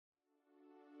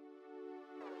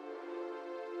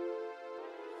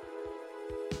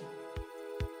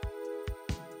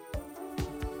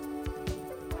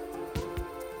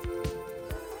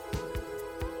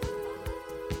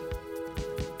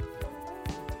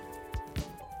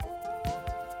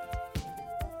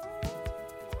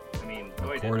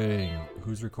Recording.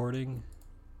 Who's recording?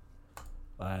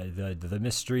 The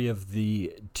mystery of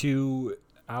the 2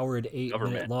 hour and 8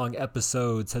 minute long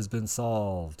episodes has been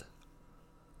solved.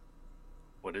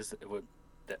 What is it? What?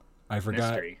 I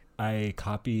forgot. Mystery. I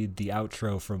copied the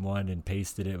outro from one and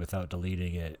pasted it without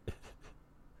deleting it.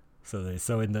 Oh,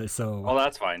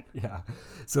 that's fine. Yeah.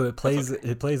 So it plays. Okay.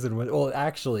 It plays in. Well,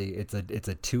 actually, it's a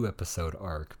 2-episode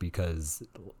arc because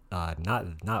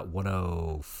not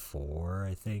 104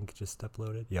 I think just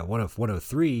uploaded. Yeah,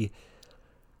 103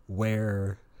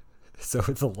 where. So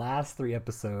the last 3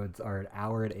 episodes are an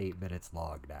hour and 8 minutes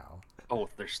long now. Oh,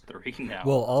 there's 3 now.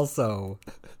 Well, also.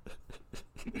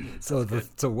 So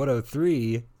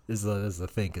 103 is the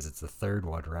thing because it's the third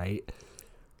one, right?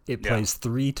 It plays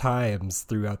 3 times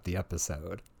throughout the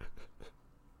episode.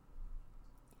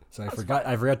 So I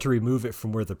forgot to remove it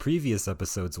from where the previous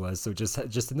episodes was. So just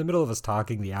in the middle of us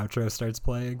talking, the outro starts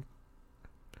playing,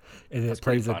 and it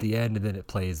plays at the end, and then it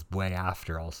plays way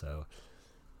after also.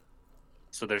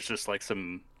 So there's just like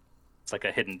it's like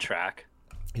a hidden track.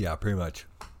 Yeah, pretty much.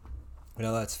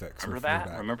 Now that's fixed. Remember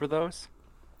that? Remember those?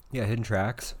 Yeah, hidden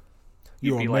tracks.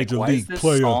 You're a major league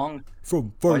player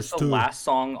from first to... Why is the last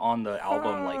song on the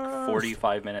album like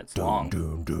 45 minutes long?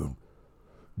 Doom, doom,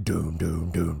 doom, doom,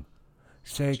 doom.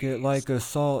 Shake it like a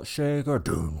salt shaker.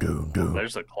 Doom, doom, doom.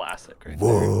 There's a classic right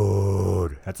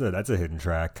there. That's a hidden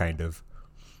track, kind of.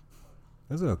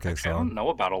 That's an okay song. I don't know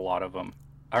about a lot of them.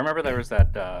 I remember there was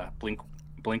that Blink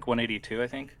 182, I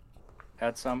think,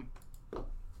 had some.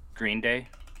 Green Day.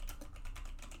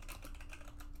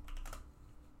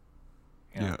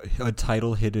 Yeah, a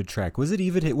title hidden track. Was it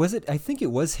even? I think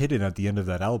it was hidden at the end of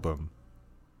that album.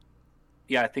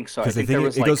 Yeah, I think so. Because I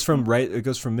think it goes from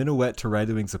Minuet to Ride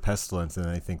the Wings of Pestilence, and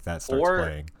I think that starts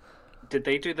playing. Did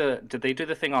they do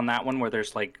the thing on that one where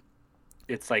there's like,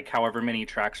 it's like however many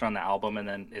tracks are on the album, and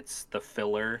then it's the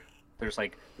filler. There's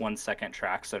like 1 second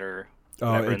tracks that are.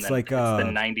 Whatever, it's and then like it's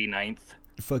the 99th.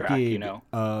 Fucking track, you know?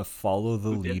 Follow the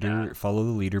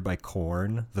Leader by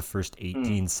Korn. The first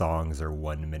 18 songs are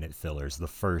 1 minute fillers. The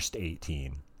first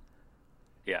 18.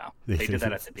 Yeah, they did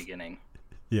that at the beginning.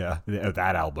 Yeah,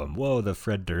 that album. Whoa, the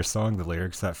Fred Durst song, the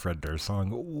lyrics to that Fred Durst song.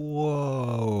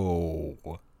 Whoa,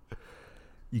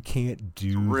 you can't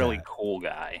do that. Really cool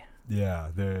guy. Yeah,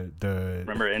 the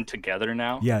remember In Together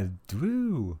Now? Yeah,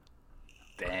 woo.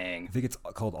 Dang. I think it's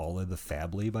called All in the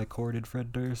Family by Korn and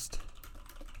Fred Durst.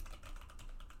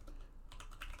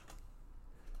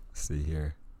 See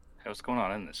here. Hey, what's going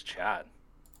on in this chat?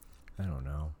 I don't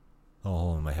know. Oh,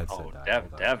 hold on, my headset died.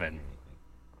 Devin.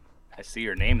 I see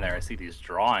your name there. I see these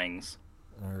drawings.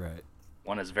 All right.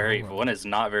 One is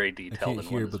not very detailed, I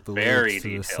can't hear, but the lyrics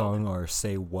to the song are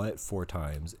 "Say what" 4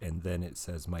 times, and then it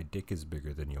says "My dick is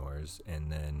bigger than yours,"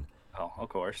 and then. Oh, of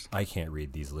course. I can't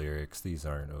read these lyrics. These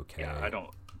aren't okay. Yeah, I don't.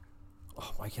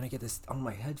 Oh, why can't I get this on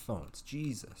my headphones?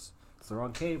 Jesus, it's the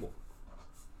wrong cable.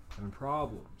 Having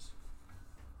problems.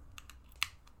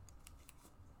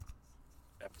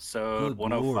 Episode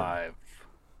 105. Lord.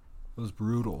 It was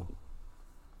brutal.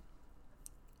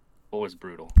 What was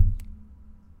brutal?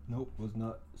 Nope, was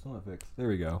not. It's not fixed. There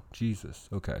we go. Jesus.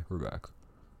 Okay, we're back.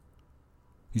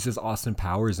 He says Austin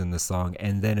Powers in the song,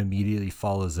 and then immediately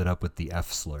follows it up with the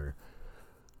F slur.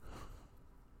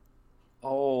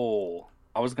 Oh,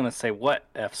 I was gonna say what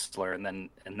F slur, and then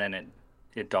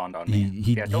it dawned on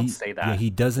me. Don't say that. Yeah, he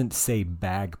doesn't say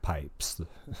bagpipes,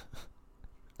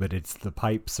 but it's the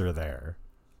pipes are there.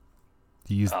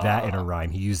 He used that in a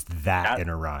rhyme. He used that in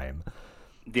a rhyme.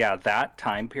 Yeah, that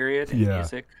time period in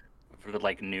music for the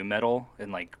like new metal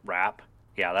and like rap.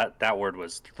 Yeah, that word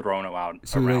was thrown around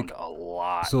a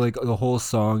lot. So like the whole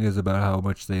song is about how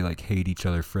much they like hate each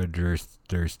other, Fred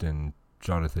Durst and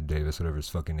Jonathan Davis, whatever his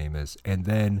fucking name is. And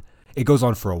then it goes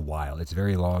on for a while. It's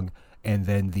very long. And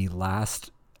then the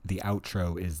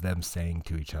outro is them saying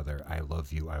to each other, "I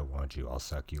love you, I want you, I'll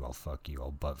suck you, I'll fuck you,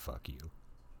 I'll butt fuck you."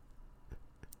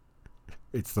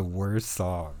 It's the worst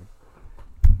song.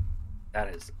 That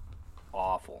is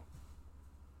awful.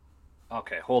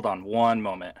 Okay, hold on one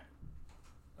moment.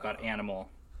 Got animal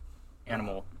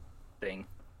thing.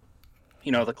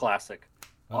 You know, the classic.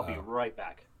 I'll be right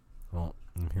back. Well,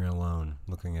 I'm here alone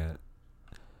looking at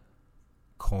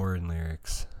Korn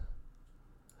lyrics.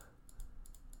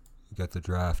 You got the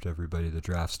draft, everybody. The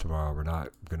draft's tomorrow. We're not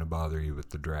going to bother you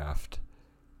with the draft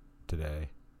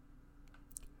today.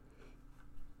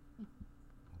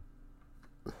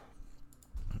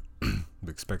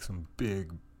 Expect some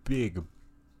big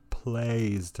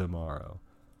plays tomorrow.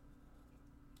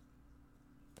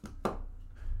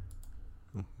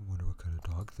 I wonder what kind of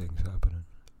dog thing's happening.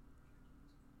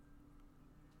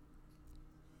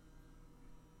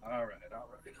 All right.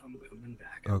 I'm coming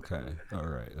back. Okay. All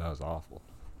right. That was awful.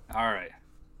 All right.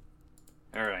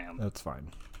 There I am. That's fine.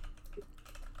 I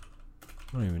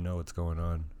don't even know what's going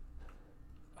on.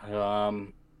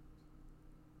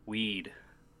 Weed.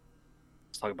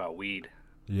 Let's talk about weed.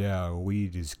 Yeah,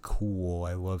 weed is cool.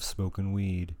 I love smoking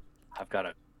weed. I've got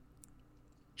a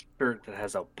shirt that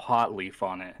has a pot leaf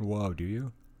on it. Whoa, do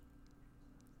you?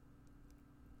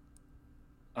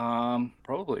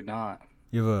 Probably not.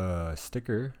 You have a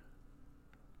sticker?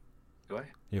 Do I?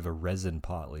 You have a resin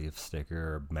pot leaf sticker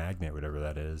or magnet, whatever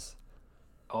that is.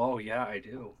 Oh yeah, I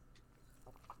do.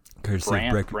 Courtesy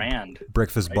of brand.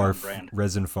 Breakfast Right Bar on brand.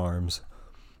 Resin Farms.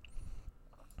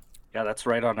 Yeah, that's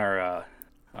right on our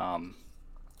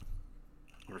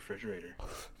refrigerator.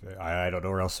 I don't know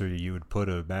where else you would put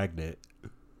a magnet.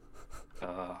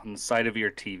 On the side of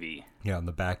your TV. Yeah, on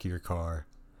the back of your car.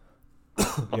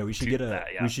 Yeah, we should get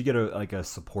we should get a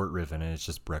support ribbon, and it's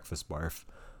just Breakfast Barf.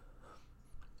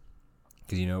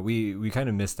 Because we kind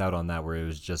of missed out on that, where it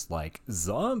was just like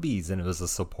zombies, and it was a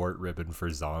support ribbon for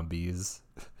zombies.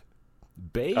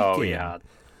 Bacon. Oh yeah.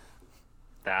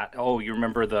 That. Oh, you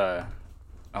remember the,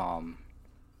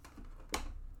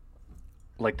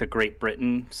 like the Great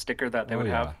Britain sticker that they would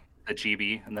have, the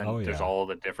GB, and then there's all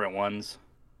the different ones.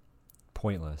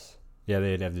 Pointless. Yeah,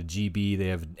 they'd have the GB, they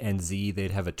have NZ,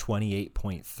 they'd have a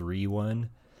 28.3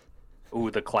 one. Ooh,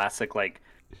 the classic the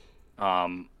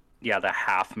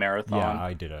half marathon. Yeah,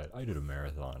 I did a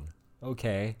marathon.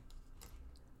 Okay.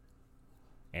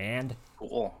 And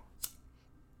cool.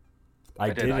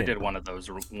 I did one of those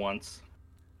once.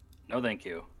 No, thank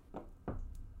you.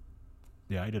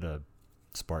 Yeah, I did a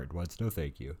Spartan once. No,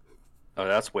 thank you. Oh,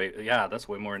 that's way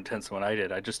more intense than what I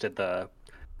did. I just did the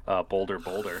Boulder.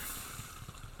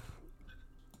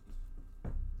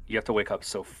 You have to wake up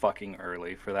so fucking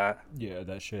early for that. Yeah,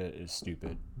 that shit is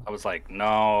stupid. I was like,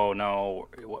 no,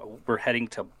 we're heading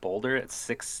to Boulder at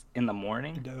 6 a.m.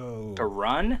 No. To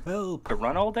run? Help. To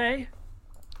run all day?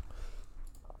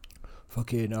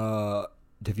 Fucking, have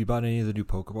you bought any of the new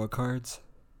Pokemon cards?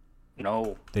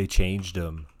 No. They changed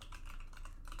them.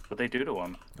 What'd they do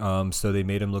to them? So they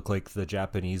made them look like the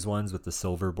Japanese ones with the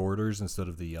silver borders instead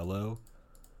of the yellow.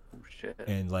 Oh, shit.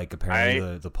 And,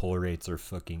 apparently the pull rates are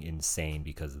fucking insane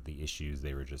because of the issues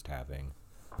they were just having.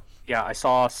 Yeah, I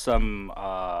saw some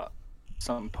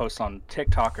posts on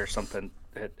TikTok or something.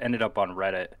 It ended up on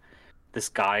Reddit. This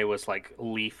guy was,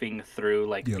 leafing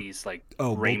through, these,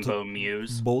 rainbow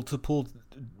Mews. Multiple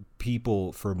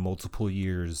people for multiple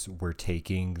years were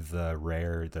taking the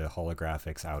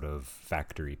holographics out of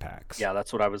factory packs. Yeah,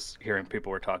 that's what I was hearing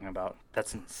people were talking about.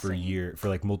 That's insane.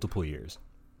 For multiple years.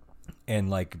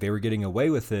 And they were getting away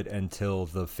with it until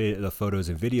the photos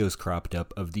and videos cropped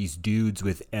up of these dudes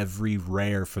with every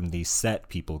rare from the set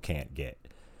people can't get.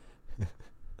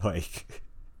 A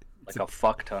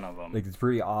fuck ton of them. It's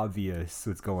pretty obvious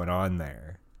what's going on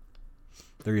there.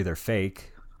 They're either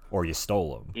fake or you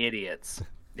stole them. Idiots.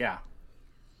 Yeah.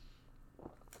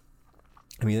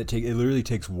 I mean, it literally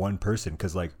takes one person,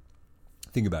 because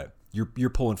think about it. You're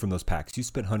pulling from those packs. You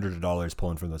spent hundreds of dollars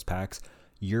pulling from those packs.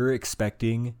 You're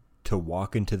expecting to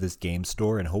walk into this game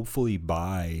store and hopefully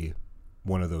buy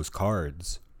one of those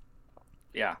cards.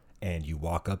 Yeah. And you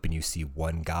walk up and you see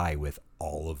one guy with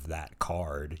all of that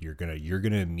card. You're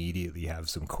gonna immediately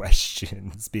have some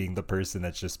questions, being the person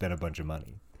that's just spent a bunch of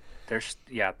money. They're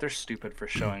stupid for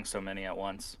showing so many at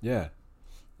once. Yeah.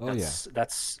 That's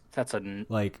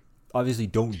obviously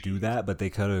don't do that, but they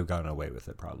could have gotten away with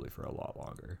it probably for a lot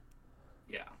longer.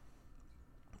 Yeah.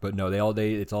 But no,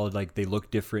 they look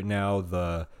different now.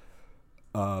 The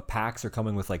packs are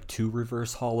coming with 2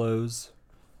 reverse hollows.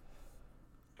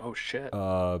 Oh shit.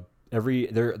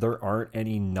 There aren't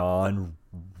any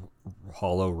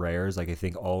non-hollow rares. I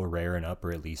think all rare and up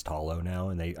are at least hollow now,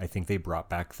 and I think they brought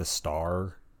back the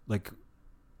star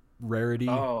rarity.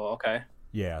 Oh, okay.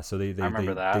 Yeah, so they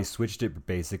remember that. They switched it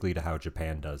basically to how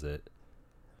Japan does it.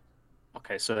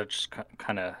 Okay, so they're just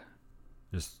kind of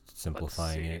just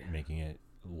simplifying it, making it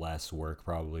less work.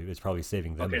 Probably it's probably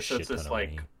saving them a shit ton of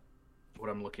money. What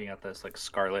I'm looking at, this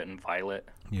Scarlet and Violet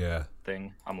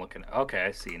thing. I'm looking at. Okay,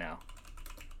 I see now.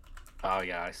 Oh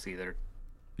yeah, I see. They're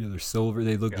silver.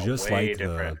 They look just like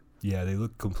different. they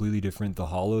look completely different. The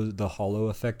hollow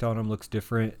effect on them looks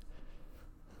different.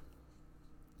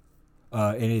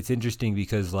 And it's interesting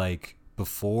because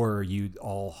before,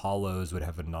 all hollows would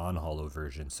have a non-hollow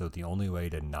version, so the only way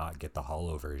to not get the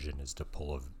hollow version is to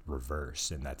pull a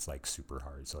reverse, and that's super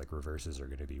hard. So reverses are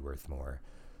going to be worth more.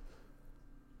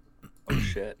 Oh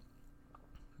shit!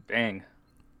 Dang.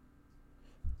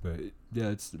 But yeah,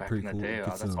 it's back pretty in the cool. day,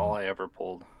 that's all I ever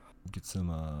pulled. Get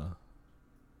some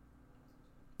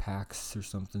PAX or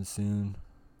something soon.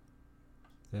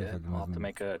 Yeah, I'll have to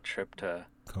make a trip to...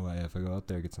 If I go out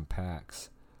there, get some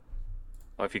PAX.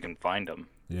 Well, if you can find them.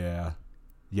 Yeah.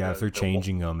 Yeah, if they're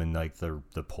changing them and like the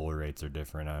pull rates are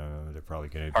different, I don't know. They're probably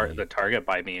going to be... The Target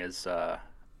by me is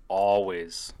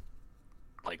always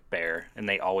like bare. And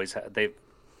they always have...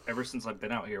 Ever since I've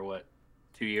been out here,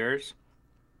 2 years?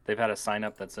 They've had a sign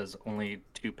up that says only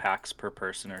 2 packs per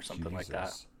person or something like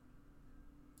that.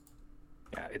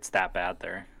 Yeah, it's that bad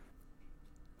there.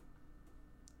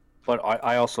 But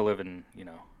I also live in,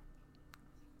 You're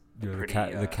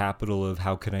the capital of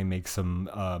how can I make some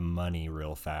money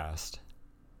real fast.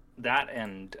 That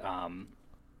and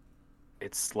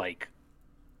it's like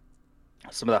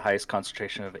some of the highest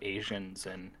concentration of Asians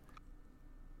in,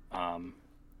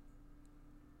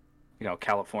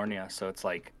 California. So it's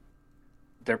like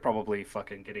they're probably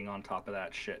fucking getting on top of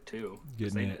that shit too.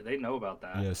 They know about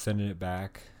that. Yeah, sending it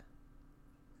back,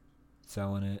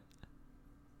 selling it.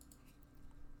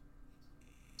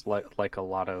 It's like a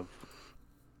lot of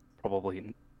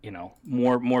probably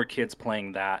more kids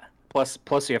playing that. Plus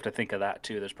you have to think of that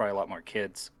too. There's probably a lot more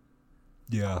kids.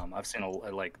 Yeah. I've seen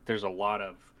there's a lot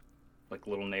of like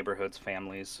little neighborhoods,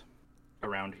 families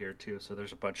around here too. So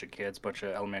there's a bunch of kids, bunch of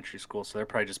elementary schools. So they're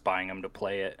probably just buying them to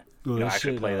play it. Well,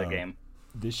 actually play the game.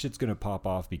 This shit's gonna pop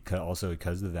off because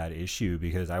of that issue.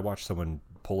 Because I watched someone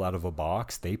pull out of a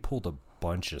box. They pulled a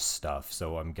bunch of stuff.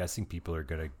 So I'm guessing people are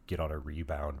gonna get on a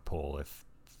rebound pull if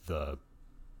the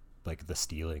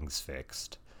stealing's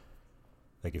fixed.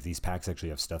 Like if these packs actually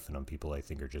have stuff in them, people I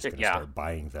think are just gonna start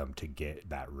buying them to get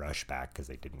that rush back because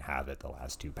they didn't have it the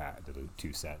last the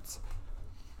 2 sets.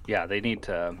 Yeah, they need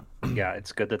to. Yeah,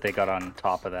 it's good that they got on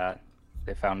top of that.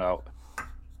 They found out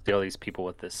all these people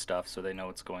with this stuff, so they know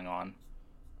what's going on.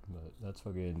 But that's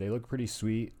fucking. They look pretty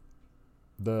sweet.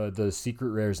 The secret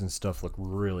rares and stuff look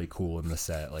really cool in the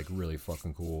set, like really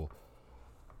fucking cool.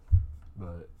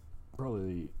 But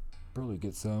probably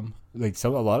get some. Like a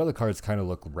lot of the cards kind of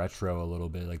look retro a little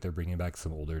bit, like they're bringing back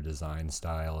some older design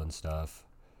style and stuff.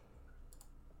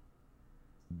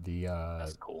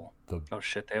 That's cool. Oh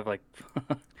shit, they have like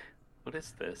what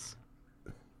is this?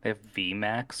 They have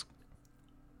VMAX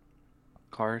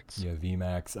cards. Yeah,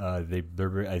 VMAX.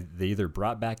 They either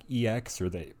brought back EX or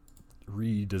they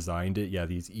redesigned it. Yeah,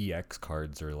 these EX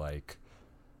cards are like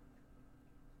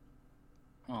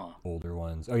older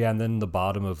ones. Oh yeah, and then the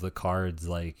bottom of the cards,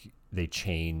 like they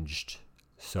changed.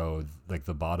 So like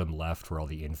the bottom left where all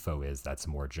the info is, that's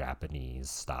more Japanese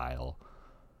style.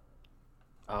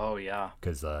 Oh yeah,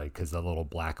 because the little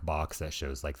black box that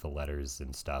shows like the letters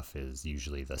and stuff is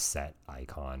usually the set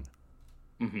icon.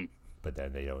 Mm-hmm. But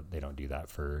then they don't do that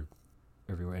for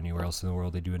anywhere else in the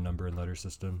world. They do a number and letter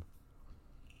system.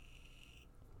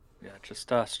 Yeah,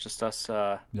 just us.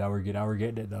 Now we're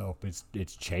getting it though.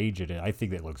 It's changing it. I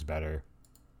think it looks better.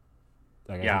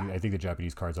 Like, yeah, I think the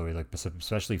Japanese cards always like,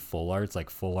 especially full arts. Like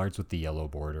full arts with the yellow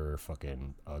border are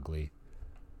fucking ugly.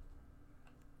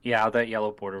 Yeah, that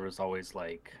yellow border was always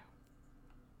like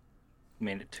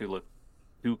made it to look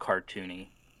too cartoony,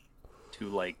 to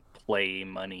like play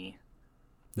money.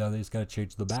 Now they just gotta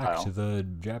change the back to the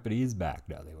Japanese back.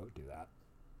 No, they won't do that.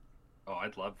 Oh,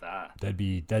 I'd love that.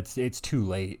 It's too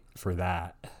late for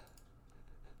that.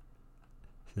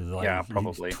 Like, yeah,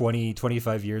 probably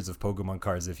 25 years of Pokemon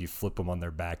cards. If you flip them on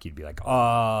their back, you'd be like,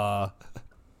 ah.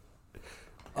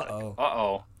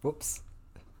 Uh-oh. Whoops.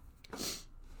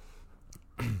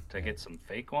 To get some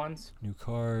fake ones? New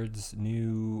cards,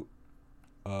 new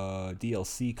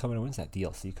DLC coming out. When's that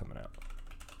DLC coming out?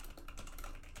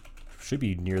 Should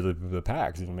be near the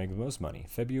packs. It'll make the most money.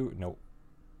 February? No.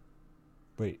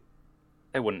 Wait.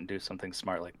 They wouldn't do something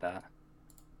smart like that.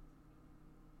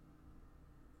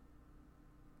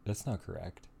 That's not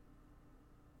correct.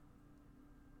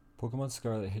 Pokemon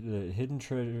Scarlet, the Hidden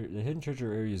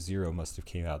Treasure Area 0 must have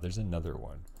came out. There's another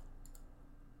one.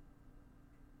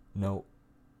 No.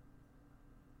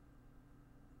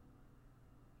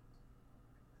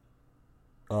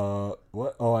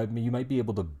 What? Oh, I mean, you might be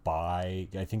able to buy.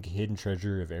 I think Hidden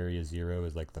Treasure of Area 0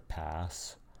 is like the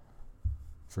pass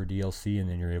for DLC, and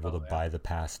then you're able to buy the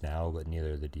pass now, but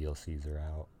neither of the DLCs are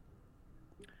out.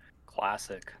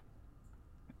 Classic.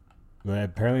 But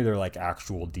apparently they're like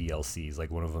actual DLCs.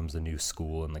 Like one of them's a new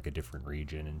school in like a different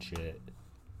region and shit.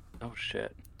 Oh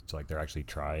shit. So like they're actually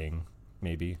trying,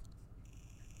 maybe.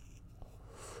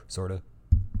 Sorta.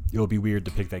 It'll be weird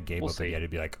to pick that game up again and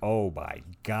be like, oh my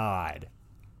god.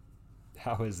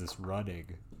 How is this running?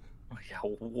 Yeah,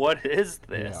 what is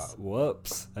this? Yeah,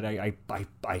 whoops. And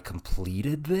I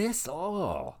completed this?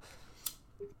 Oh.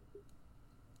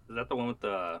 Is that the one with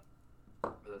the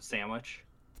sandwich?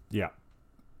 Yeah.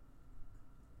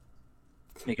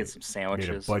 Making some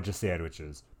sandwiches.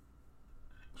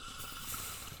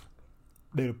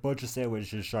 Made a bunch of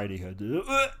sandwiches. Shiny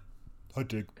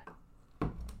hunting.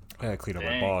 I gotta clean up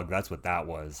my bog. That's what that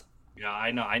was. Yeah,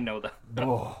 I know that.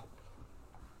 Oh,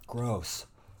 gross.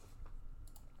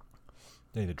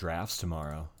 They the drafts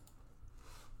tomorrow.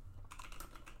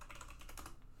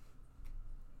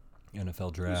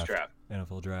 NFL draft.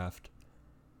 NFL draft.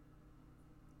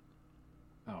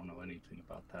 I don't know anything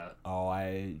about that. Oh,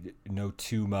 I know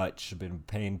too much. I've been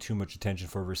paying too much attention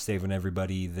for we're saving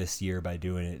everybody this year by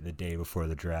doing it the day before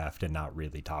the draft and not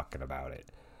really talking about it.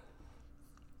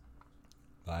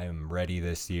 I am ready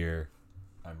this year.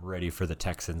 I'm ready for the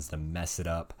Texans to mess it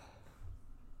up.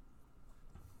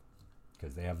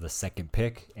 Because they have the second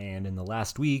pick, and in the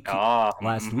last week,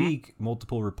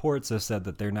 multiple reports have said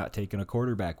that they're not taking a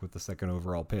quarterback with the second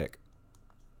overall pick.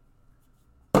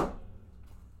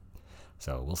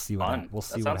 So we'll see what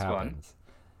happens. Fun.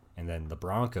 And then the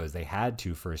Broncos, they had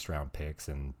 2 first-round picks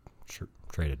and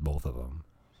traded both of them.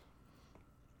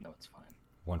 No, it's fine.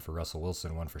 One for Russell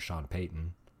Wilson, one for Sean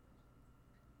Payton.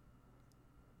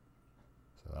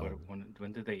 So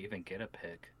when did they even get a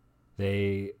pick?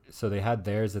 They had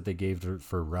theirs that they gave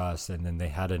for Russ, and then they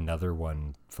had another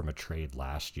one from a trade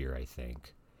last year, I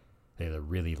think. They had a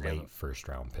really late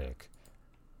first-round pick.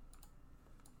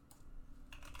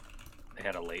 They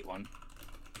had a late one.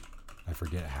 I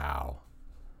forget how.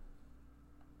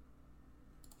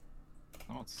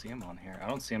 I don't see him on here. I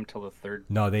don't see him till the third.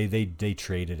 No, they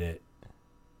traded it.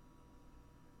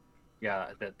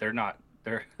 Yeah, they're not.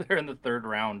 They're in the third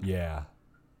round. Yeah.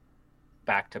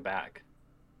 Back to back.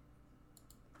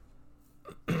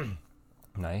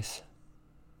 Nice.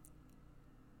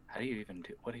 How do you even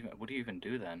do? What do you even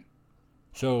do then?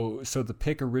 So the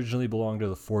pick originally belonged to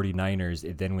the 49ers.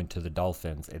 It then went to the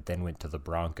Dolphins. It then went to the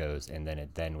Broncos, and then it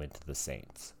went to the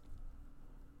Saints.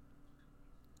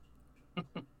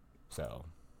 So,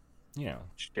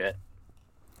 shit.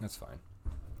 That's fine.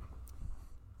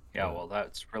 Yeah, well,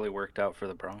 that's really worked out for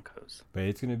the Broncos. But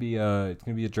it's gonna be a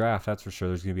draft, that's for sure.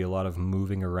 There's gonna be a lot of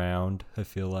moving around. I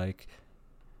feel like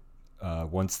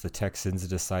once the Texans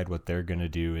decide what they're gonna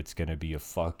do, it's gonna be a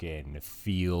fucking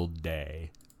field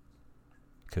day.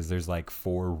 Because there's like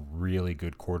 4 really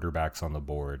good quarterbacks on the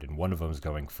board, and one of them is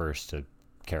going first to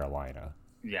Carolina.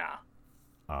 Yeah.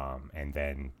 And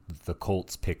then the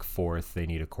Colts pick 4th. They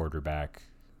need a quarterback.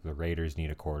 The Raiders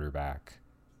need a quarterback.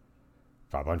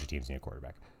 A bunch of teams need a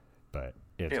quarterback. But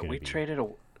it's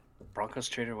Broncos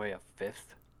traded away a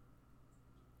 5th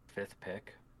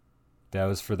pick. That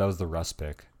was the Russ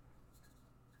pick.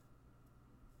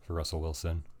 For Russell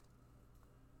Wilson.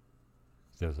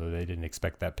 So they didn't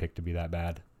expect that pick to be that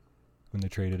bad when they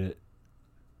traded it.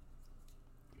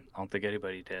 I don't think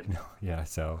anybody did. No,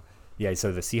 so the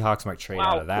Seahawks might trade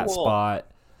out of that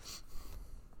spot.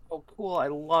 Oh, cool. I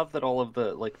love that all of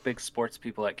the big sports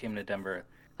people that came to Denver,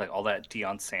 all that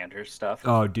Deion Sanders stuff.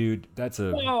 Oh, dude, that's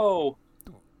a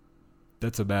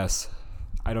mess.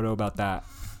 I don't know about that.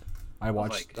 I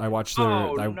watched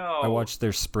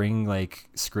their spring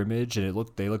scrimmage, and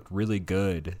they looked really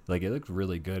good. It looked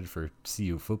really good for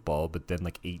CU football, but then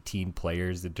 18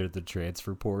 players entered the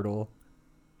transfer portal.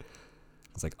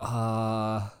 It's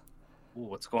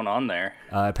what's going on there?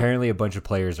 Apparently a bunch of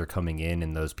players are coming in,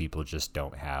 and those people just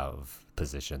don't have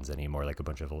positions anymore. A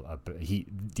bunch of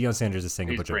Deion Sanders is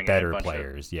saying a bunch of better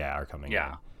players are coming in.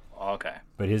 Yeah. Okay.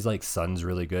 But his son's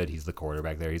really good. He's the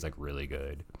quarterback there. He's really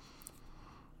good.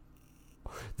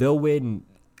 They'll win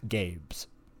games.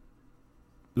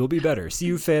 They'll be better.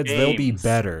 CU fans, they'll be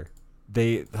better.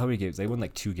 How many games? They won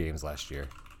 2 games last year.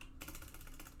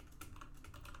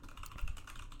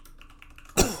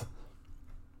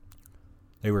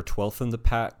 They were 12th in the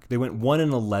pack. They went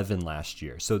 1-11 last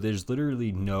year. So there's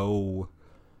literally no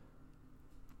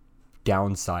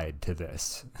downside to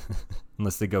this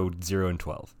unless they go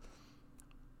 0-12.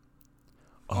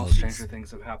 Stranger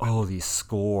things have happened. Oh, these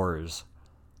scores.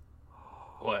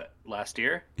 What, last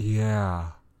year?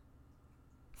 Yeah.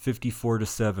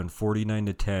 54-7,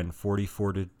 49-10,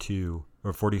 44-2,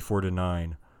 or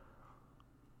 44-9.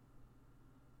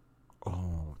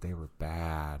 Oh, they were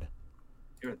bad.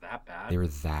 They were that bad? They were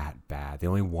that bad. They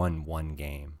only won 1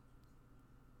 game.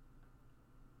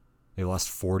 They lost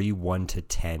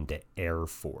 41-10 to Air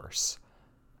Force.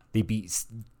 They beat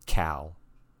Cal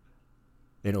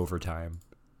in overtime.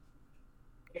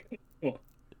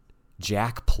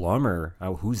 Jack Plummer.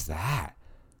 Oh, who's that?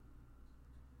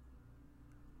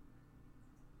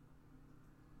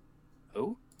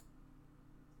 Who?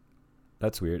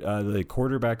 That's weird. The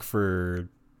quarterback for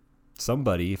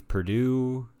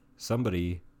Purdue,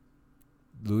 somebody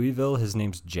Louisville, his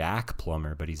name's Jack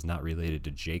Plummer, but he's not related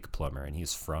to Jake Plummer, and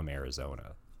he's from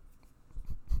Arizona.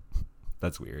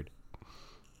 That's weird.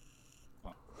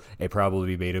 It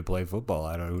probably made him play football.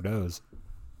 I don't know. Who knows?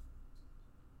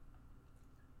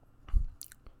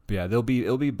 But yeah, it'll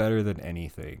be better than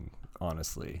anything,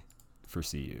 honestly, for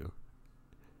CU.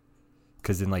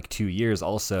 Because in like 2 years,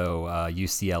 also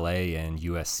UCLA and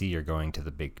USC are going to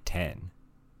the Big Ten,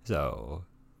 so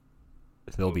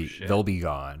they'll be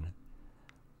gone.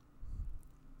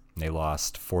 They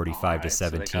lost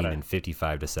 45-17 so and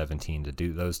 55-17 to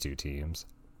do those two teams.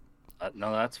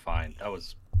 No, that's fine. That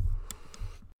was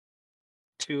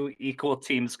 2 equal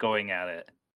teams going at it.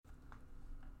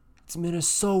 It's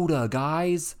Minnesota,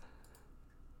 guys.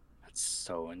 That's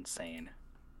so insane.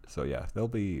 So yeah, they'll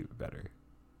be better.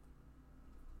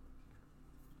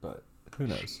 But who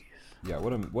knows? Jeez. Yeah,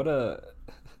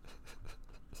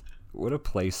 what a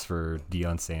place for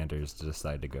Deion Sanders to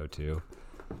decide to go to.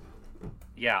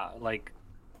 Yeah, like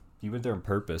he went there on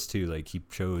purpose too. Like he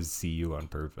chose CU on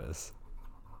purpose.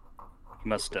 He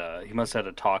must have had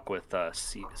a talk with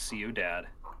CU dad.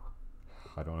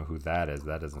 I don't know who that is.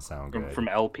 That doesn't sound good. From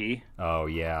LP. Oh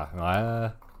yeah,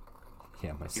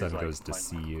 yeah. My son goes to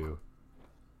CU.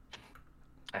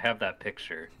 I have that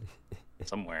picture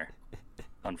somewhere.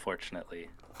 Unfortunately.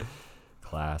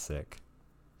 Classic.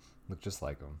 Look just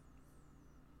like him.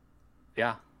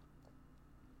 Yeah.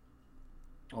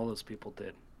 All those people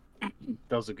did.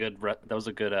 That was a good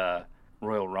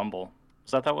Royal Rumble.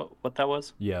 Was that what that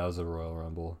was? Yeah, that was a Royal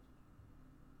Rumble.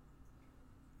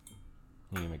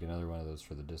 You need to make another one of those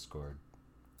for the Discord.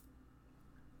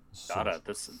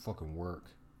 This is fucking work.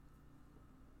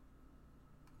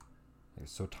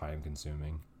 It's so time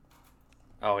consuming.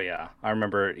 Oh yeah, I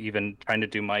remember even trying to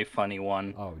do my funny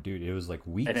one. Oh dude, it was like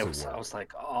weeks. And I was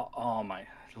like, oh my,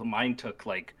 mine took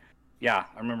like, yeah,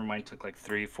 I remember mine took like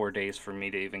 3-4 days for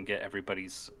me to even get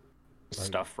everybody's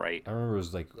stuff right. I remember it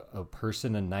was like a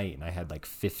person a night, and I had like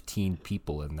 15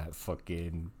 people in that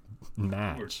fucking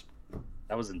match.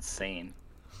 That was insane.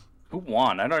 Who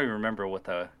won? I don't even remember what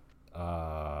the.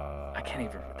 I can't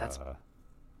even. That's.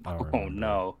 Oh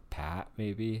no. Pat,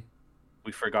 maybe.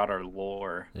 We forgot our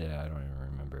lore. Yeah, I don't even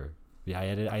remember. Yeah,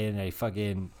 I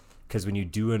fucking, because when you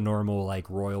do a normal like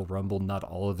Royal Rumble, not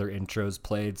all of their intros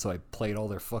played, so I played all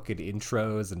their fucking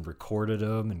intros and recorded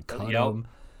them and cut them.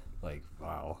 Like,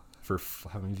 wow. For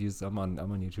how many views? I'm on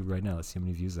YouTube right now. Let's see how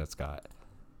many views that's got.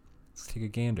 Let's take a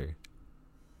gander.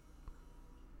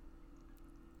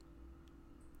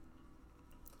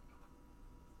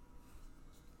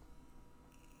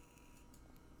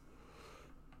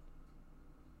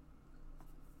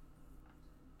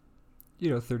 You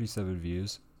know, 37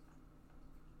 views.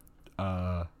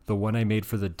 The one I made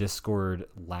for the Discord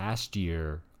last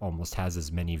year almost has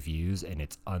as many views, and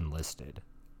it's unlisted.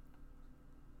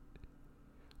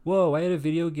 Whoa, I had a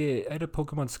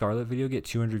Pokemon Scarlet video get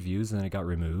 200 views, and then it got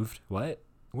removed. What?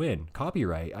 When?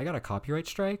 Copyright. I got a copyright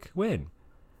strike? When?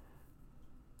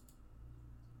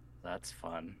 That's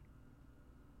fun.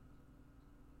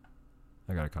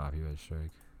 I got a copyright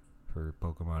strike for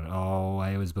Pokemon. Oh,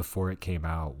 it was before it came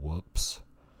out. Whoops.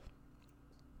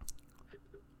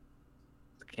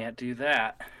 Can't do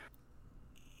that.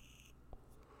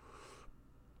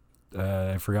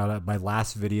 I forgot my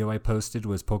last video I posted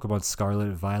was Pokemon Scarlet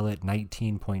and Violet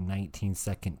 19.19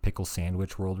 second pickle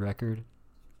sandwich world record.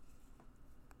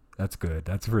 That's good.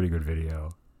 That's a pretty good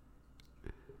video.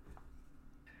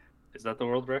 Is that the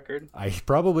world record?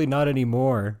 Probably not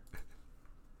anymore. I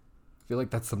feel like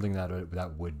that's something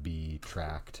that would be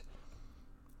tracked.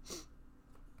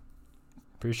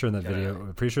 Pretty sure in that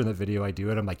video I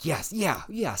do it. I'm like, yes,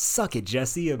 yeah, suck it,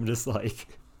 Jesse. I'm just like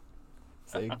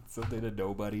saying something to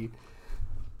nobody.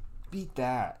 Beat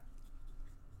that.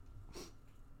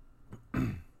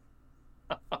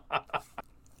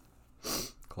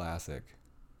 Classic.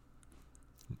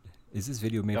 Is this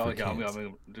video made for kids? I'm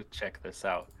going to check this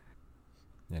out.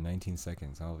 Yeah, 19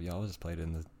 seconds. I'll just play it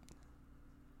in the...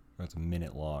 Oh, it's a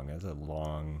minute long. That's a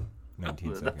long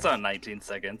 19 seconds. That's on 19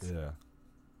 seconds. Yeah.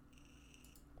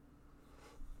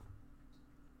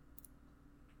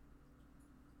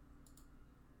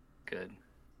 Good.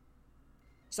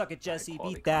 Suck it, Jesse.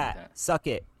 Beat that. Content. Suck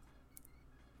it.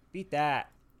 Beat that.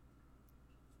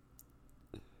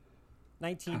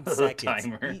 19 seconds.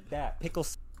 Timer. Beat that. Pickle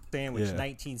sandwich. Yeah.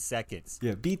 19 seconds.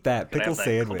 Yeah, beat that. Pickle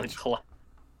sandwich.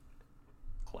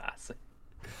 Classic.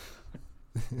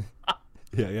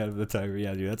 Yeah, the timer.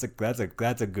 Yeah, dude,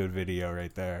 that's a good video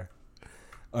right there.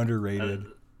 Underrated.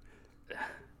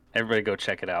 Everybody go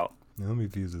check it out. How many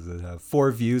views does it have?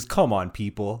 4 views. Come on,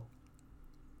 people.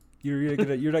 You're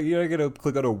not gonna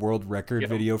click on a world record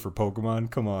video for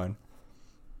Pokemon? Come on.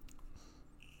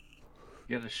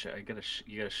 You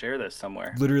gotta share this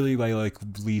somewhere. Literally my like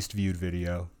least viewed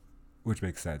video, which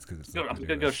makes sense because it's. I'm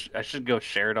gonna go. I should go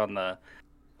share it on the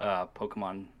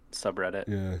Pokemon subreddit.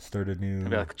 Yeah, start a new. I'd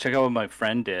be like, check out what my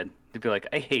friend did. He'd be like,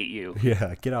 I hate you.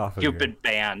 Yeah, get off of You've here. been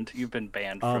banned. You've been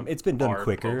banned. From it's been done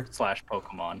quicker. /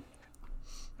 Pokemon.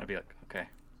 I'd be like, okay.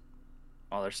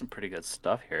 Oh, there's some pretty good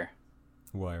stuff here.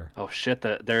 Where? Oh shit!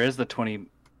 There is the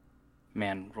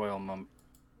 20-man Royal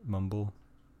Mumble.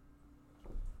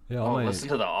 Yeah. Oh, listen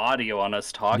to the audio on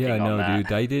us talking. Yeah, no, that.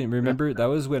 dude. I didn't remember. That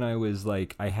was when I was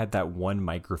like, I had that one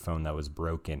microphone that was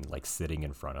broken, like sitting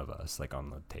in front of us, like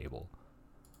on the table.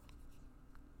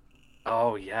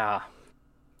 Oh yeah.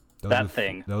 That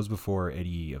thing. That was before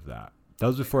any of that. That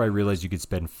was before I realized you could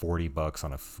spend $40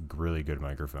 on a really good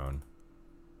microphone.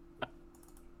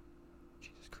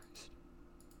 Jesus Christ.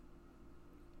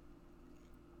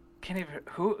 Can't even.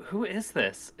 Who is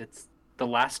this? It's the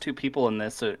last two people in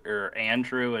this are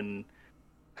Andrew and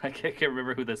I can't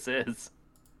remember who this is. Let's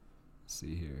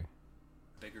see here.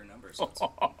 Bigger numbers. So it's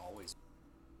always.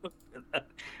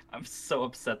 I'm so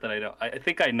upset that I don't. I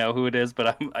think I know who it is,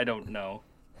 but I don't know.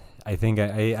 I think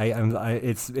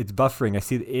it's buffering. I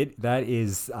see it. That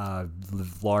is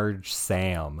Large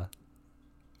Sam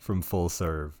from Full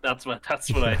Serve. That's what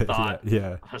I thought.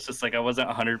 Yeah. I was just like, I wasn't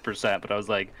 100%, but I was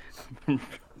like,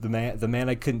 the man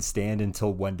I couldn't stand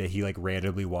until one day he like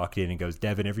randomly walked in and goes,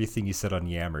 Devin, everything you said on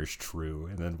Yammer is true,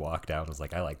 and then walked out. I was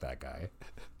like, I like that guy.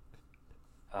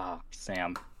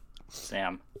 Sam.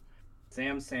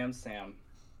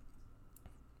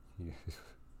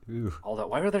 Although,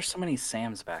 why were there so many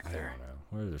Sams back there? I don't know.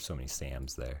 Why are there so many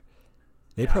Sams there?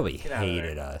 They probably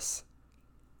hated us.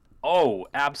 Oh,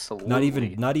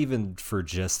 absolutely. Not even for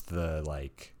just the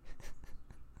like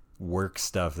work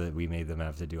stuff that we made them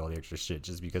have to do all the extra shit,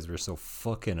 just because we're so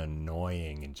fucking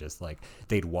annoying, and just like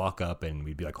they'd walk up and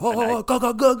we'd be like,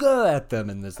 go at them,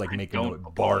 and just like make them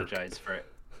apologize for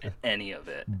any of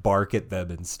it. Bark at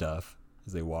them and stuff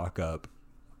as they walk up.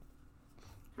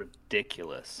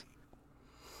 Ridiculous.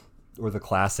 Or the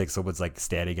classic, someone's like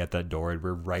standing at that door and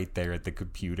we're right there at the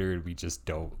computer and we just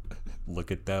don't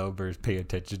look at them or pay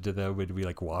attention to them, and we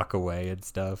like walk away and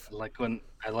stuff.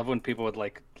 I love when people would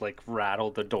like rattle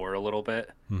the door a little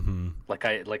bit. Mm-hmm. Like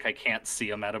I can't see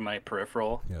them out of my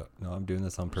peripheral. Yeah, no, I'm doing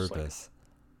this on purpose.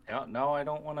 Like, yeah, no, I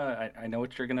don't want to. I know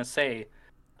what you're gonna say.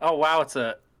 Oh wow, it's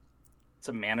a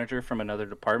manager from another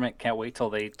department. Can't wait till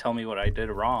they tell me what I did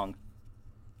wrong.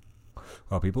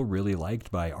 Well, people really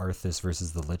liked my Arthas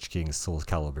versus the Lich King Soul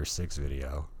Calibur 6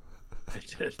 video. I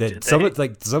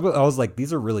was like,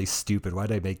 these are really stupid.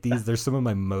 Why'd I make these? They're some of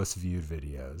my most viewed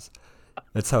videos.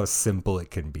 That's how simple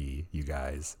it can be, you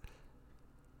guys.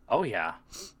 Oh yeah.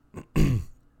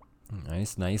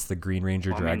 Nice. The Green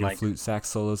Ranger Dragon Flute sax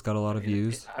solo's got a lot of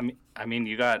views. I mean,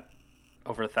 you got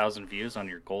over 1,000 views on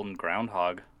your Golden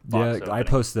Groundhog. Yeah, I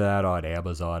posted that on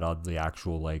Amazon on the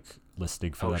actual like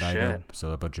listing for that item,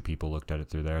 so a bunch of people looked at it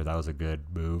through there. That was a good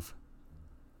move.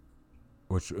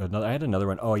 I had another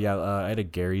one. Oh yeah, I had a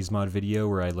Gary's Mod video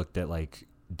where I looked at like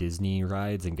Disney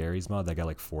rides and Gary's Mod. That got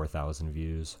like 4,000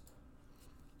 views.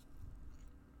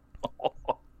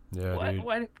 Yeah,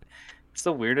 what? It's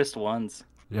the weirdest ones.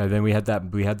 Yeah, then we had that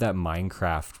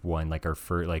Minecraft one, like our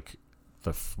first, like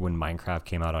when Minecraft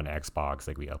came out on Xbox,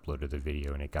 like we uploaded the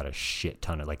video and it got a shit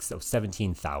ton of like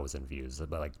 17,000 views,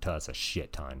 but like to us a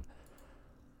shit ton.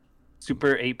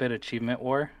 Super 8-bit Achievement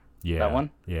War. Yeah, that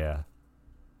one. Yeah.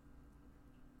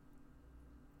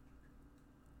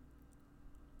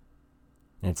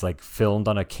 And it's like filmed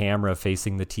on a camera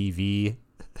facing the TV.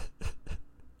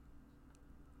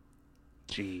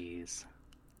 Jeez.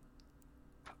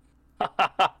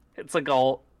 It's like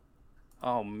all.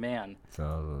 Oh man.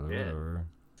 So whatever.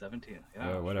 17.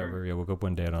 Yeah, whatever. Sure. Yeah, woke up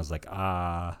one day and I was like,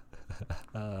 that's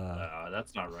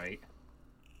not right.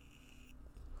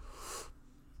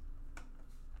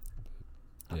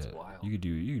 That's wild. You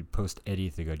could post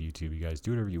anything on YouTube, you guys.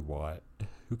 Do whatever you want.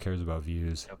 Who cares about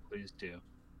views? Yeah, please do.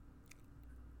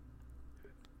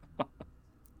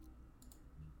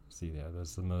 See, yeah,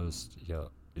 that's the most.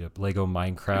 Yep. Lego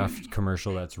Minecraft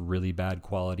commercial. That's really bad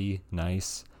quality.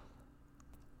 Nice.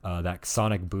 That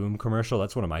Sonic Boom commercial.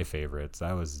 That's one of my favorites.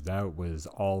 That was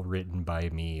all written by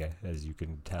me, as you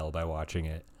can tell by watching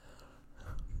it.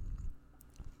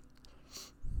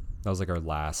 That was like our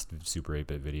last Super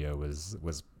 8-bit video.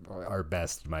 Was our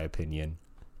best, in my opinion.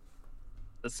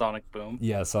 The Sonic Boom.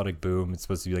 Yeah, Sonic Boom. It's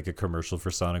supposed to be like a commercial for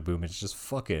Sonic Boom. It's just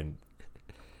fucking.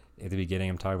 At the beginning,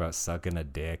 I'm talking about sucking a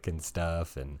dick and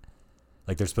stuff, and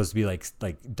like there's supposed to be like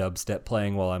dubstep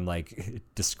playing while I'm like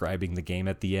describing the game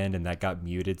at the end, and that got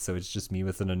muted, so it's just me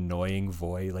with an annoying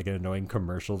voice, like an annoying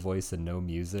commercial voice, and no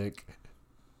music.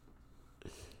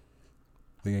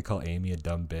 think I call Amy a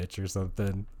dumb bitch or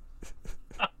something.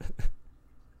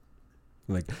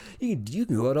 Like, you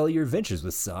can go on all your adventures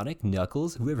with Sonic,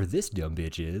 Knuckles, whoever this dumb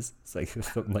bitch is. It's like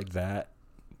something like that.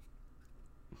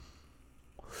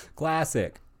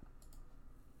 Classic.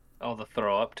 Oh, the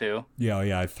throw up too.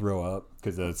 Yeah, I throw up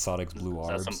because of Sonic's blue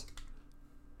orbs.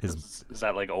 Is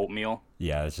that like oatmeal?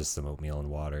 Yeah, it's just some oatmeal and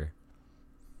water.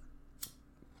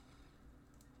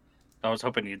 I was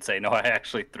hoping you'd say, no, I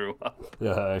actually threw up.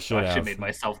 Yeah, I should have. I actually made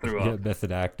myself throw up.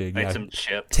 Method acting. I had some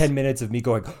chips. 10 minutes of me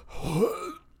going,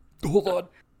 hold on.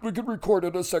 We can record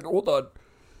in a second. Hold on.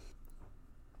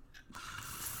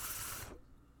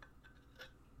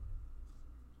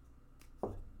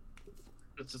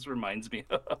 It just reminds me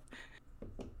of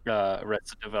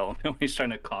Arrested Development when he's trying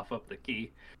to cough up the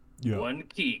key. Yeah. One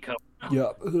key coming out.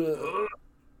 Yeah. Oh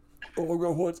my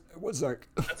god, one sec.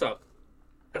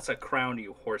 That's a crown,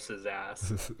 you horse's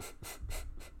ass.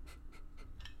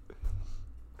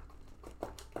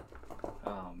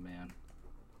 Oh man.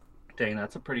 Dang,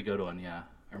 that's a pretty good one, yeah.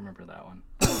 I remember that one.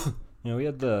 We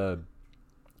had the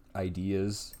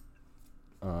ideas.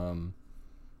 A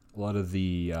lot of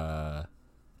the I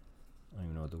don't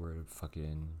even know what the word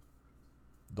fucking.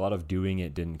 A lot of doing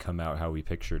it didn't come out how we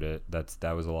pictured it.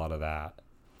 That was a lot of that.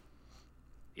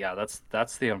 Yeah,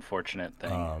 that's the unfortunate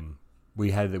thing.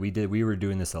 We were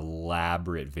doing this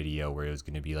elaborate video where it was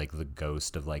going to be like the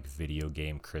ghost of like video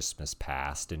game Christmas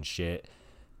past and shit.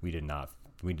 We did not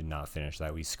finish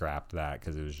that. We scrapped that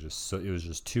because it was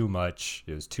just too much.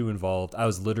 It was too involved. I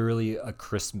was literally a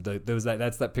Christmas.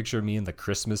 That's that picture of me in the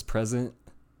Christmas present.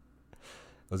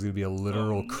 It was gonna be a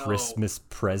literal Christmas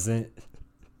present.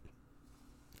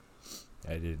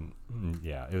 I didn't.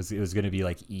 Yeah, it was gonna be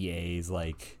like EA's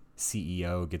like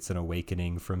CEO gets an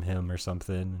awakening from him or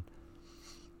something.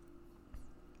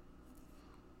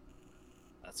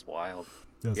 That's wild.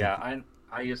 I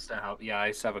used to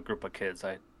have a group of kids.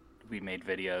 We made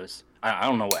videos. I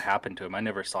don't know what happened to them. I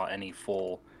never saw any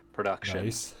full production.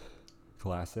 Nice.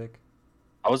 Classic.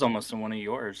 I was almost in one of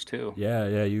yours too.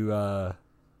 Yeah, you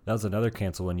that was another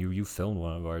cancel one. You filmed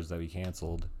one of ours that we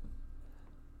canceled.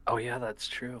 Oh yeah, that's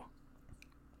true.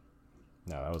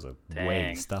 No, that was a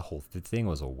waste. The thing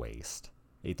was a waste.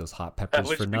 Ate those hot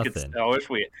peppers for nothing. I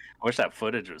wish that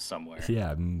footage was somewhere.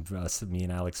 Yeah, me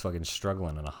and Alex fucking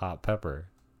struggling on a hot pepper.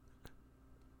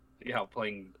 Yeah,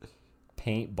 playing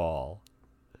paintball.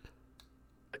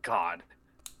 God.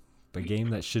 A game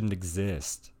that shouldn't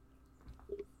exist.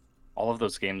 All of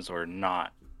those games were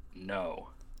not.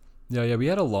 Yeah, we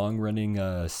had a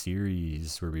long-running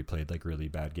series where we played like really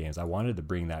bad games. I wanted to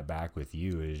bring that back with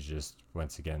you. It's just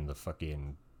once again the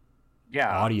fucking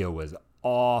audio was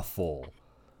awful.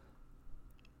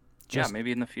 Just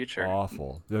maybe in the future.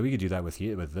 Awful. Yeah, we could do that with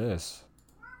this.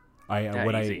 When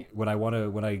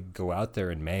I go out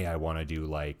there in May, I want to do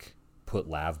like put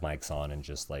lav mics on and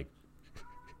just like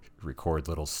record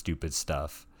little stupid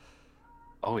stuff.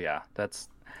 Oh yeah,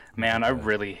 man, I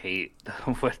really hate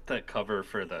what the cover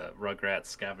for the Rugrats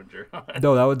scavenger.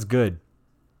 No, that one's good.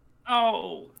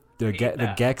 Oh, the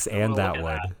Gex and that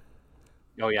one.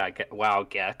 Oh yeah, wow,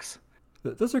 Gex.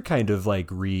 Those are kind of like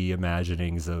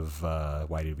reimaginings of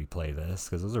why did we play this?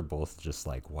 Because those are both just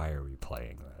like, why are we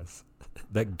playing this?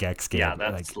 That Gex game. Yeah,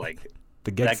 that's like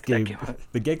the Gex game.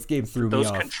 The Gex game threw me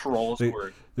off.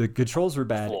 The controls were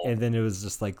bad, and then it was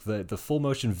just like the full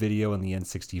motion video on the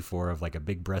N64 of like a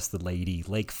big breasted lady,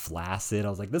 Lake Flaccid. I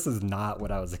was like, this is not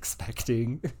what I was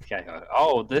expecting. Yeah.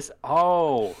 Oh,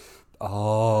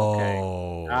 Oh.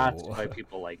 Okay. That's why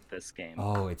people like this game.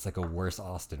 Oh, it's like a worse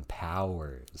Austin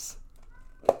Powers.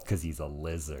 Because he's a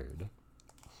lizard.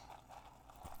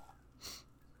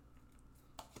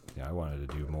 Yeah, I wanted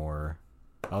to do more.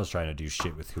 I was trying to do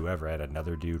shit with whoever. I had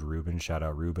another dude, Ruben. Shout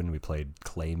out Ruben. We played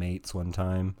Claymates one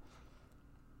time.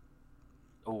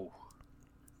 Oh.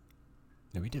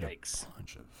 Yeah, we did Yikes. A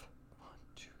bunch of 1,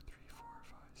 2, 3, 4,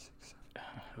 5, 6,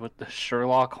 7. With the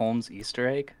Sherlock Holmes Easter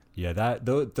egg? Yeah,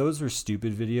 those were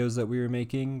stupid videos that we were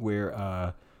making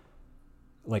where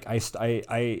like I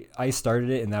started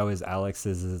it, and that was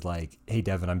Alex's is like, hey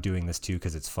Devin, I'm doing this too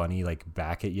because it's funny, like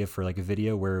back at you for like a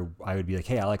video where I would be like,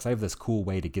 hey Alex, I have this cool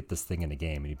way to get this thing in a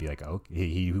game, and he'd be like, oh,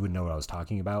 he would know what I was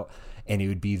talking about, and it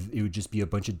would just be a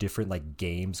bunch of different like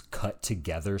games cut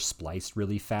together, spliced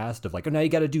really fast of like, oh now you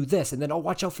got to do this, and then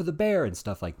watch out for the bear and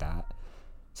stuff like that.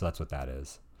 So that's what that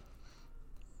is.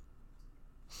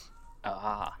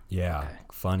 Yeah, okay.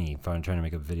 Funny trying to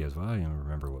make up videos. Well, I don't even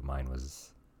remember what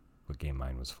game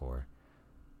mine was for.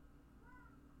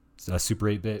 So, Super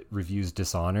 8-Bit reviews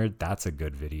Dishonored. That's a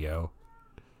good video.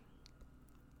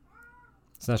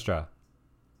 Snestra.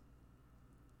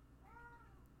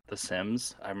 The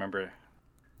Sims. I remember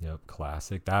Yep,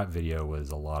 classic. That video was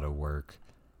a lot of work.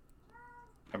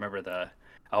 I remember the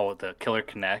Killer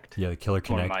Connect. Yeah, the Killer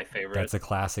Connect. One of my favorites. That's a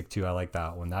classic too. I like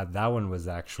that one. That one was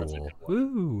actual.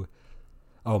 Woo.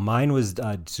 Oh, mine was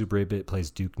Super 8-Bit plays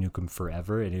Duke Nukem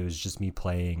Forever, and it was just me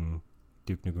playing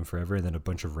Duke Nukem Forever, and then a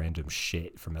bunch of random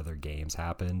shit from other games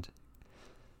happened.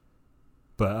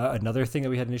 But another thing that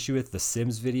we had an issue with, the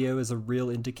Sims video is a real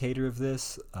indicator of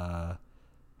this. How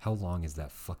long is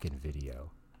that fucking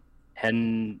video?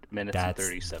 10 minutes and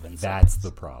 37 seconds. That's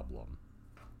the problem.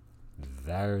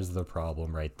 There's the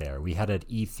problem right there. We had an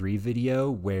E3 video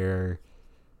where,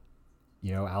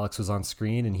 you know, Alex was on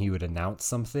screen and he would announce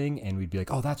something and we'd be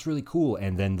like, oh, that's really cool.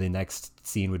 And then the next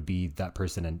scene would be that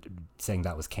person and saying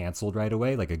that was canceled right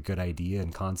away, like a good idea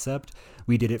and concept.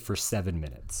 We did it for 7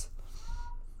 minutes.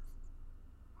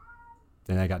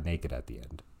 Then I got naked at the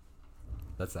end.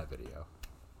 That's that video.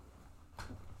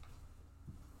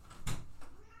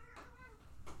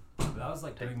 That was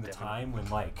like during the time when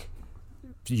like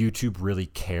YouTube really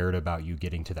cared about you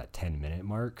getting to that 10-minute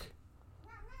mark.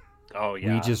 Oh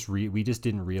yeah. We just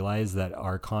didn't realize that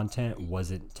our content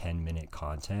wasn't 10-minute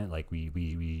content. Like we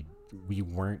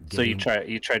weren't getting... So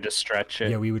you tried to stretch it.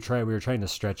 Yeah, we were trying to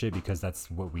stretch it because that's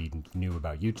what we knew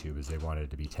about YouTube, is they wanted it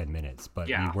to be 10 minutes, but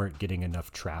we weren't getting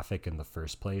enough traffic in the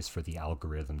first place for the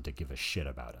algorithm to give a shit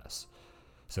about us.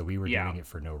 So we were doing it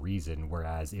for no reason,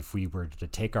 whereas if we were to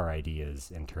take our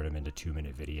ideas and turn them into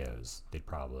 2-minute videos, they'd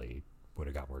probably would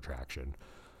have got more traction.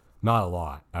 Not a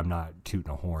lot. I'm not tooting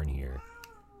a horn here.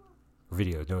 Our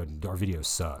videos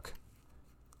suck.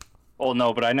 Oh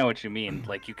no, but I know what you mean.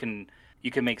 Like you can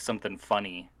make something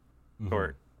funny,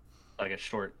 short, like a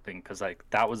short thing, because like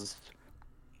that was,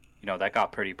 you know, that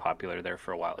got pretty popular there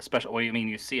for a while. Especially, well, you mean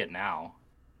you see it now,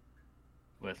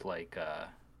 with like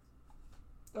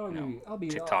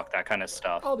TikTok, that kind of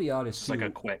stuff. I'll be honest, it's like a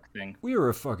quick thing. We were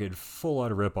a fucking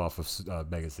full-on ripoff of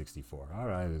Mega 64. All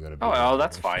right, we gotta.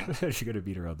 That's fine. You're gonna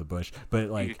beat around the bush, but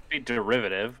like, you could be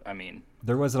derivative. I mean,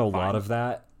 there wasn't a lot of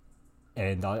that,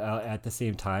 and at the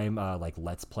same time, like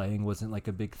Let's Playing wasn't like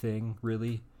a big thing,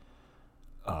 really.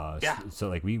 So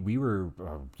like we were.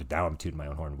 Now I'm tooting my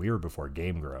own horn. We were before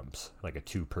Game Grumps, like a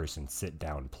 2-person sit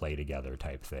down play together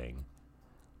type thing.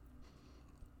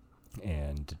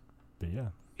 But yeah.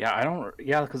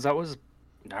 Yeah, because that was.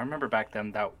 I remember back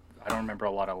then that I don't remember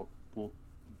a lot of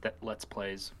Let's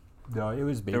Plays. No, it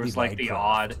was maybe there was like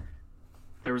Minecraft.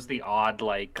 There was the odd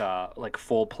like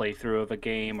full playthrough of a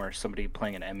game or somebody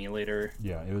playing an emulator.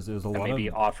 Yeah, it was a lot maybe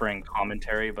of offering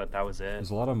commentary, but that was it.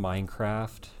 There's a lot of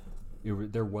Minecraft.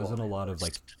 There wasn't a lot of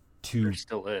like there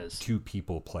still is 2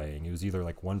 people playing. It was either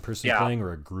like 1 person playing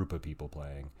or a group of people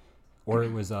playing, or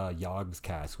it was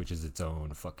Yogscast, which is its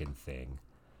own fucking thing.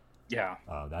 Yeah,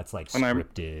 that's like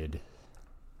scripted.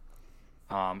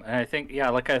 And I think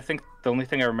the only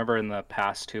thing I remember in the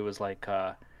past too was like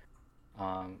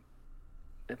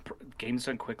Games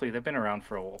Done Quickly. They've been around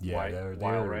for a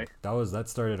while, right? That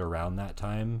started around that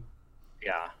time.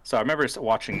 Yeah, so I remember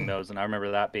watching those, and I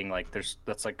remember that being like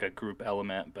that's like a group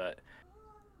element, but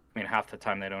I mean half the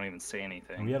time they don't even say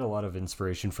anything. We had a lot of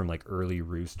inspiration from like early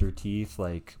Rooster Teeth,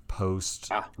 like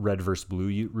post Red vs.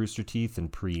 Blue Rooster Teeth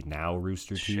and pre now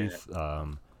Rooster Teeth. A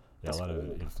lot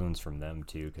of influence from them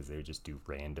too, because they would just do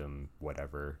random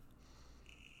whatever.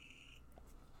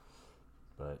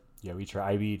 But yeah, we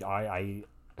try. I mean,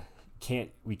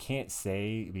 we can't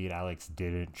say me and Alex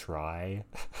didn't try.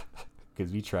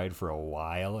 Because we tried for a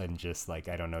while and just like,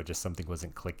 I don't know, just something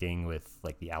wasn't clicking with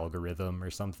like the algorithm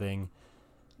or something.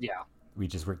 Yeah. We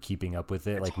just weren't keeping up with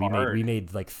it. It's like hard. we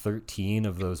made like 13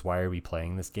 of those Why Are We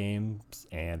Playing This Game?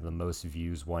 And the most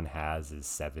views one has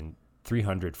is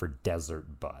 300 for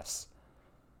Desert Bus.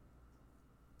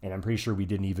 And I'm pretty sure we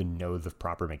didn't even know the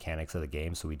proper mechanics of the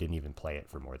game, so we didn't even play it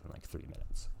for more than like 3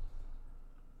 minutes.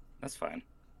 That's fine.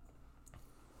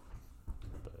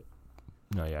 But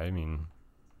no, yeah, I mean,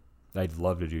 I'd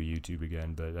love to do YouTube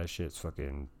again, but that shit's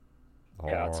fucking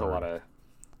hard. Yeah, it's a lot of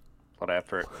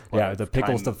effort.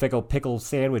 The pickle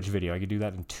sandwich video. I could do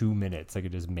that in 2 minutes. I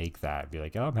could just make that. Be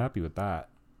like, oh, I'm happy with that.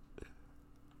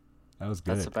 That was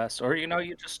good. That's the best. Or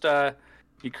you just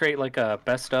you create like a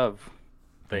best of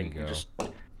thing. You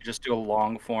just do a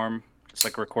long form, just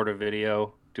like record a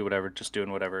video, do whatever, just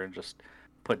doing whatever, and just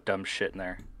put dumb shit in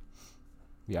there.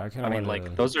 Yeah,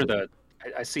 like those are the.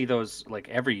 I see those like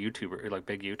every YouTuber, like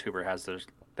big YouTuber has those.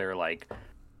 They're like,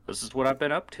 this is what I've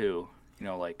been up to.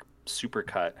 Like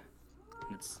Supercut.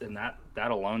 And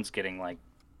that alone's getting like,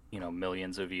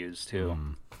 millions of views too.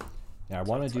 Yeah, I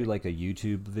want to do like a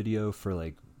YouTube video for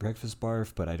like Breakfast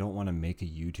Barf, but I don't want to make a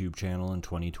YouTube channel in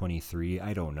 2023.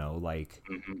 I don't know. Like,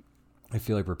 I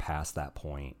feel like we're past that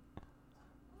point.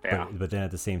 Yeah. But then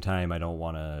at the same time, I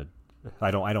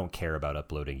don't care about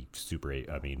uploading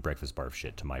breakfast barf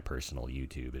shit to my personal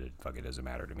YouTube. It fucking doesn't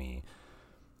matter to me.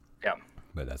 Yeah.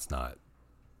 But that's not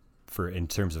in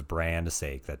terms of brand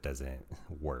sake, that doesn't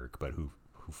work. But who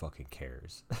fucking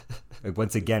cares?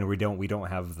 Once again, we don't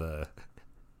have the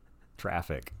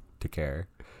traffic to care.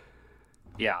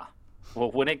 Yeah.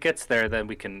 Well, when it gets there, then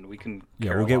we can.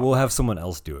 Yeah, we'll have someone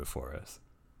else do it for us.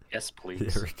 Yes,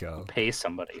 please. There we go. We'll pay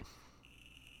somebody.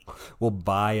 We'll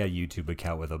buy a YouTube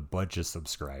account with a bunch of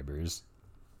subscribers.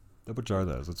 How much are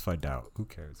those? Let's find out. Who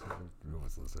cares? Who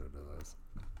was listening to this?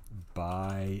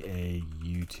 Buy a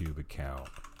YouTube account.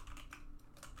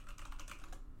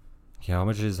 Yeah, how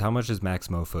much is Max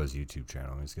Mofo's YouTube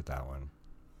channel? Let's get that one.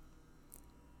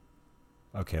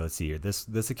 Okay, let's see here.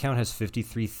 This account has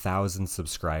 53,000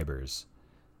 subscribers.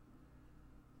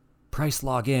 Price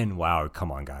login. Wow,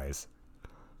 come on, guys.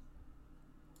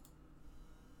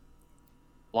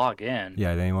 Log in?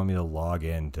 Yeah, they want me to log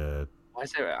in to... Why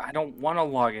is it? I don't want to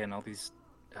log in. All these...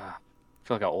 I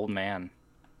feel like an old man.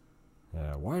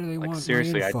 Yeah, why do they want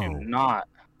seriously, my info? I do not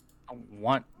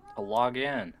want to log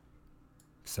in.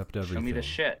 Accept everything. Show me the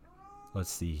shit. Let's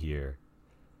see here.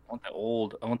 I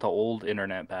want the old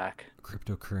internet back.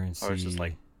 Cryptocurrency. Or it's just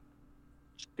like,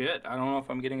 shit, I don't know if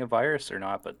I'm getting a virus or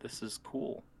not, but this is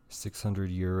cool.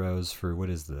 600 euros for, what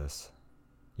is this?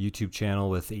 YouTube channel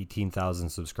with 18,000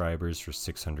 subscribers for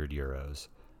 600 euros.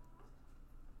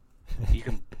 You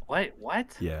can, what?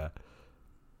 Yeah.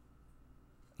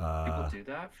 People do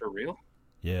that for real?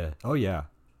 Yeah. Oh, yeah.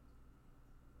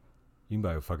 You can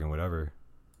buy fucking whatever.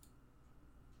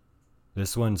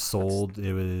 This one sold,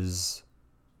 it was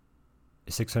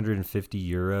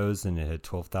 650 euros and it had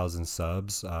 12,000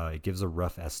 subs. It gives a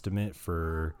rough estimate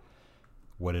for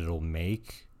what it'll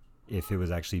make. If it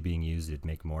was actually being used, it'd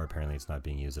make more. Apparently it's not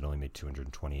being used. It only made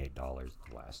 $228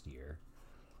 last year.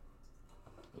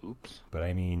 Oops. But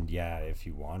I mean, yeah, if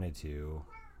you wanted to.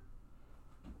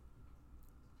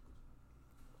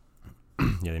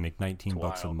 Yeah, they make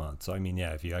 $19 a month. So I mean,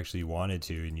 yeah, if you actually wanted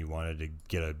to and you wanted to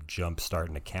get a jump start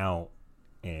an account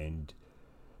and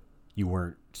you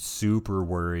weren't super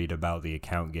worried about the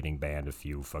account getting banned a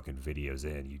few fucking videos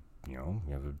in, you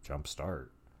have a jump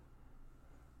start.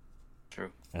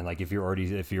 True. And like if you're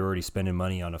already spending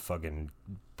money on a fucking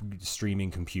streaming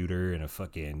computer and a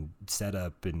fucking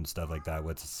setup and stuff like that,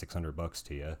 what's $600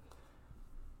 to you?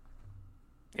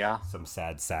 Yeah. Some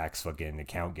sad sack's fucking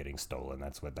account getting stolen.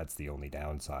 That's the only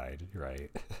downside,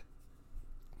 right?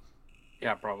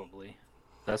 Yeah, probably.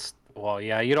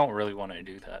 Yeah, you don't really want to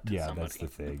do that to somebody. That's the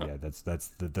thing. Yeah, that's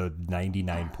the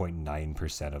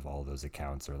 99.9% of all those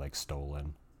accounts are like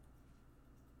stolen.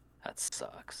 That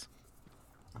sucks.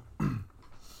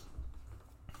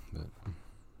 But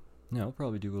yeah, I'll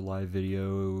probably do a live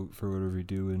video for whatever we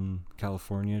do in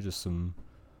California. Just some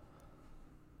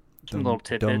little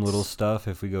tidbits. Dumb little stuff.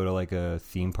 If we go to like a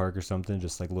theme park or something,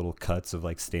 just like little cuts of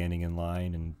like standing in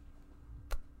line and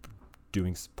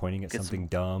pointing at something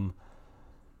dumb.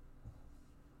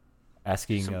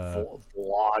 Asking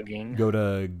vlogging.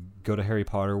 Go to Harry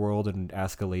Potter World and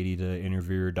ask a lady to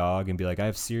interview your dog and be like, I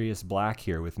have Sirius Black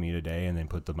here with me today, and then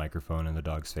put the microphone in the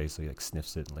dog's face so he like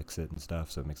sniffs it and licks it and stuff,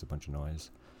 so it makes a bunch of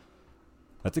noise.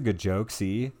 That's a good joke.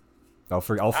 See, I'll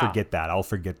forget that. I'll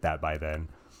forget that by then.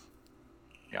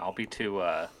 Yeah, I'll be too.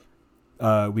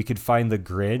 We could find the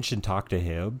Grinch and talk to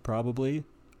him probably.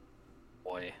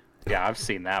 Boy, yeah, I've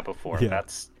seen that before. Yeah.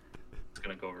 It's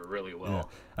gonna go over really well. Yeah.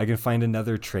 I can find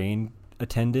another train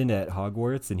attendant at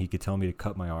Hogwarts and he could tell me to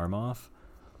cut my arm off.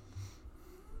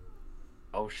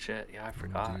 Oh shit, yeah, I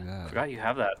forgot. I forgot you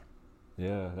have that.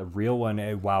 Yeah, a real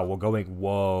one. Wow, we're going,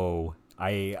 whoa.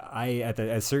 I at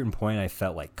a certain point I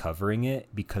felt like covering it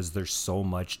because there's so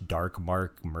much Dark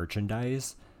Mark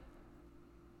merchandise.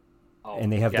 Oh,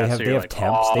 and they have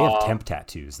temp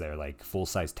tattoos. They're like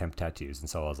full-size temp tattoos, and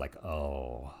so I was like,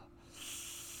 oh,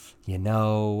 I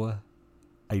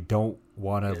don't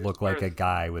want to look like a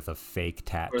guy with a fake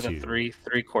tattoo. Or the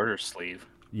three-quarter sleeve.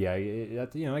 Yeah,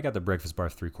 I got the Breakfast Bar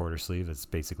 3/4 sleeve. It's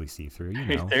basically see-through.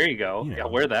 There you go. Yeah,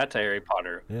 wear that to Harry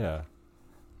Potter. Yeah.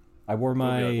 I wore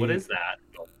my. Like, what is that?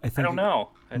 I don't know.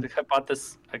 I got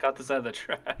this out of the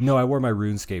trash. No, I wore my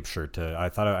RuneScape shirt to. I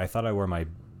thought I wore my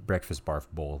Breakfast Barf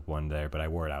Bowl one there, but I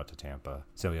wore it out to Tampa.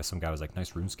 So yeah, some guy was like,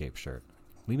 "Nice RuneScape shirt.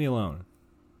 Leave me alone."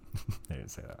 They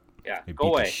didn't say that. Yeah, they go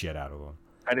beat away. The shit out of him.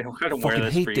 I didn't wear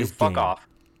this for you. Fuck off.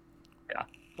 Yeah.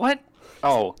 What?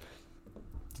 Oh.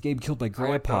 This game killed my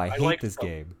grandpa. I hate this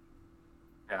game.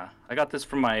 Yeah, I got this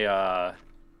from my. I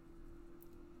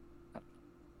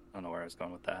don't know where I was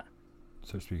going with that.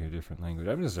 Start speaking a different language.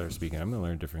 I'm gonna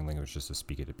learn a different language just to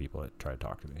speak it to people that try to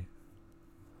talk to me.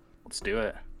 Let's do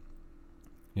it.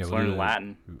 Yeah, Let's learn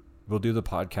Latin. We'll do the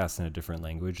podcast in a different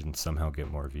language and somehow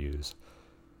get more views.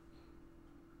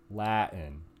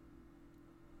 Latin.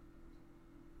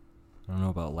 I don't know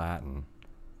about Latin.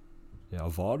 Yeah,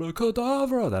 Avada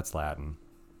Kedavra. That's Latin.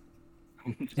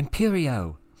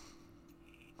 Imperio.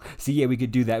 See, yeah, we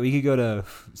could do that. We could go to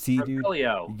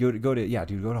Revelio. dude. Go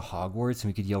to Hogwarts and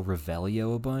we could yell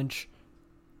Revelio a bunch.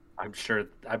 I'm sure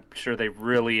they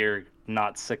really are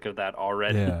not sick of that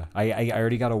already. Yeah, I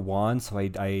already got a wand, so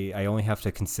I only have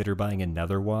to consider buying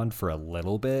another wand for a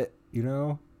little bit. You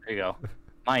know. There you go.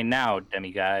 Mine now,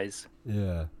 demi guys.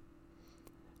 Yeah.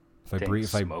 If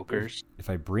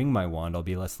I bring my wand, I'll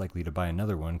be less likely to buy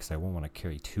another one because I won't want to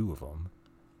carry two of them.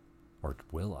 Or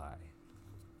will I?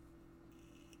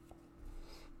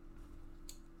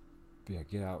 But yeah,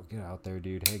 get out there,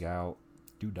 dude. Hang out.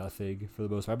 Do nothing for the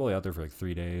most part. I'm only out there for like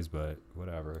 3 days, but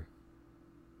whatever.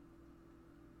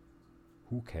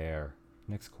 Who care?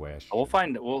 Next question. We'll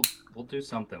do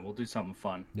something. We'll do something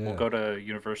fun. Yeah. We'll go to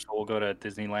Universal. We'll go to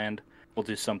Disneyland. We'll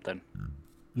do something.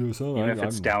 Yeah, so Even if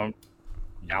it's down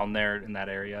there in that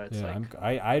area. It's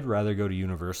I'd rather go to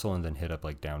Universal and then hit up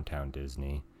like downtown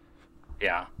Disney.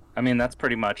 Yeah. I mean, that's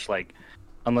pretty much like,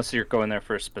 unless you're going there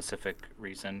for a specific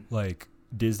reason. Like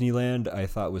Disneyland, I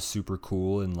thought was super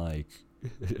cool and like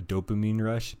a dopamine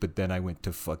rush, but then I went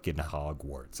to fucking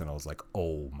Hogwarts and I was like,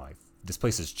 oh my, this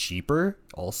place is cheaper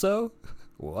also?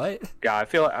 What? Yeah, I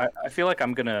feel like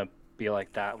I'm gonna be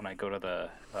like that when I go to the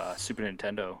Super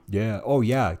Nintendo. Yeah. Oh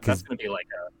yeah, because that's gonna be like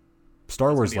a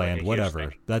Star Wars Land,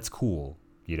 whatever. That's cool,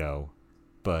 you know.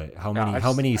 But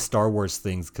how many Star Wars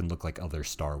things can look like other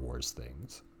Star Wars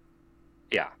things?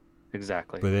 Yeah,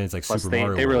 exactly. But then it's like Plus Super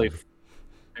Mario World.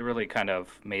 They really kind of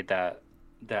made that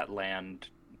land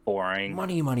boring.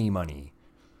 Money.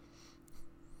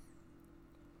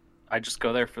 I just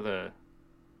go there for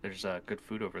there's good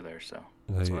food over there, so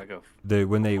that's where I go.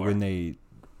 When they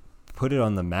put it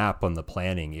on the map on the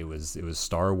planning, it was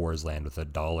Star Wars Land with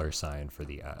a $sign for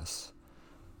the S.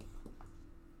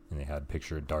 And they had a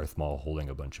picture of Darth Maul holding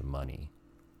a bunch of money.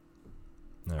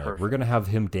 Like, we're gonna have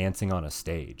him dancing on a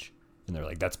stage, and they're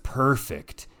like, "That's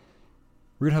perfect."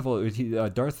 We're gonna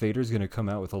have Darth Vader's gonna come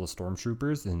out with all the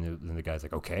stormtroopers, and then the guy's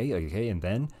like, "Okay," and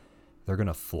then they're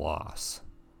gonna floss.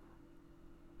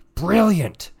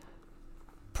 Brilliant,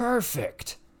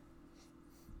 perfect.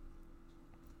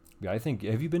 Yeah, I think.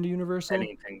 Have you been to Universal?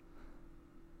 Anything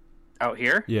out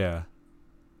here? Yeah.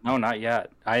 No, not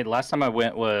yet. Last time I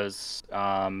went was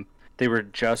they were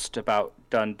just about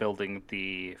done building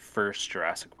the first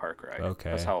Jurassic Park ride. Okay.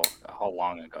 That's how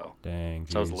long ago. Dang.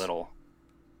 Geez. So I was little.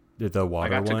 Did the water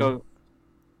one? I got to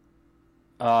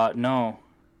go. No.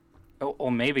 Oh,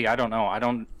 maybe, I don't know. I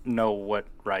don't know what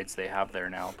rides they have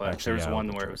there now, but there was one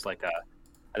where it was like I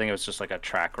think it was just like a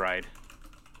track ride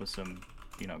with some,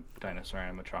 dinosaur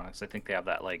animatronics. I think they have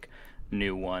that like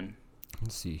new one.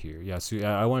 Let's see here. Yeah, so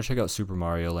I want to check out Super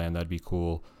Mario Land. That'd be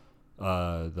cool.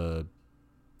 I'm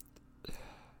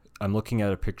looking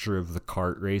at a picture of the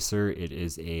kart racer. It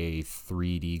is a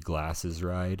 3D glasses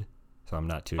ride, so I'm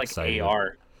not too excited. Like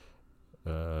AR.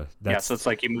 Yeah, so it's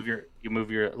like you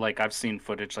move your like I've seen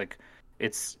footage like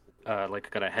it's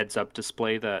like got a heads up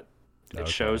display that it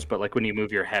shows, but like when you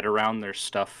move your head around, there's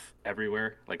stuff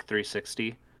everywhere, like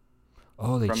 360.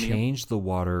 Oh, they changed the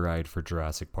water ride for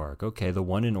Jurassic Park. Okay, the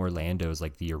one in Orlando is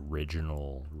like the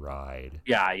original ride.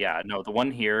 Yeah. No, the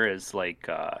one here is like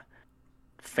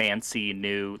fancy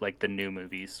new, like the new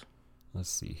movies. Let's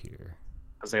see here.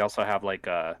 Because they also have like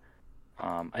I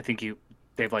think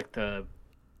they have like the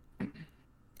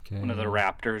one of the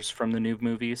raptors from the new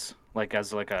movies, like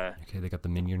as like a they got the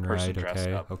Minion ride.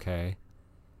 Okay.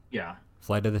 Yeah.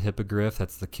 Flight of the Hippogriff.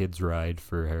 That's the kids ride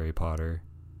for Harry Potter.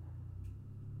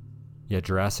 Yeah,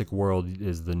 Jurassic World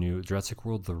is the new Jurassic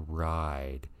World the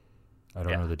ride. I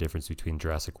don't know the difference between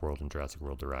Jurassic World and Jurassic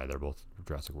World the ride. They're both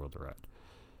Jurassic World the ride.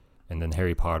 And then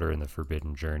Harry Potter and the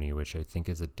Forbidden Journey, which I think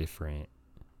is a different.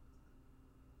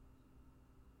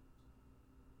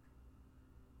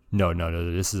 No.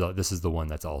 This is the one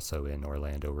that's also in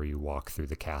Orlando, where you walk through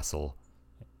the castle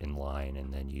in line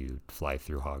and then you fly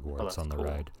through Hogwarts on the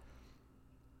ride.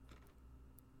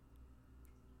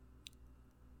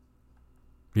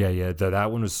 Yeah.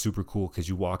 That one was super cool because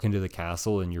you walk into the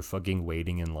castle and you're fucking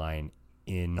waiting in line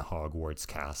in Hogwarts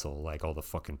Castle. Like all the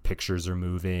fucking pictures are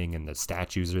moving and the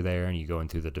statues are there, and you go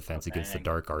into the Defense Against the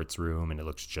Dark Arts room and it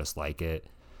looks just like it.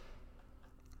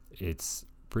 It's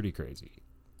pretty crazy.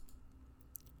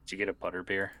 Did you get a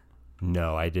butterbeer?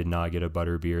 No, I did not get a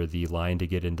butterbeer. The line to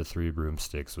get into Three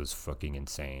Broomsticks was fucking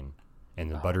insane. And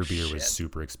the butterbeer was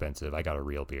super expensive. I got a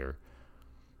real beer.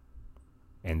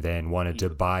 and then wanted to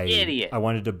buy idiot. I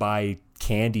wanted to buy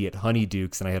candy at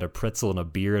Honeyduke's, and I had a pretzel and a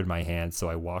beer in my hand, so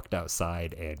I walked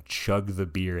outside and chugged the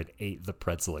beer and ate the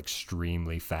pretzel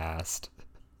extremely fast.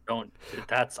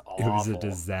 That's awful. It was a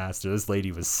disaster. This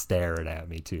lady was staring at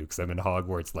me too, because I'm in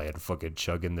Hogwarts land fucking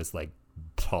chugging this like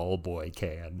tall boy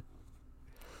can.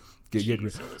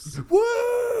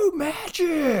 Woo,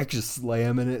 magic! Just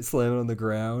slamming on the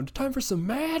ground. Time for some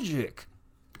magic.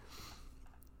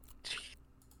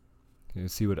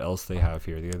 Let's see what else they have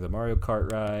here. They have the Mario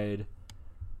Kart ride.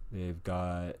 They've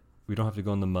got... We don't have to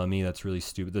go on the Mummy. That's really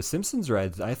stupid. The Simpsons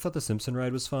ride. I thought the Simpson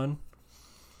ride was fun.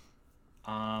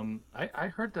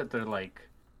 I heard that they're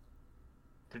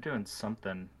doing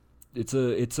something. It's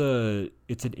an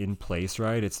in-place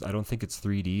ride. I don't think it's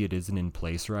 3D. It is an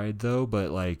in-place ride though,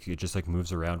 but like it just like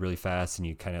moves around really fast, and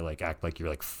you kind of like act like you're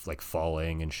like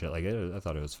falling and shit. Like I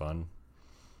thought it was fun.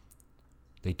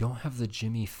 They don't have the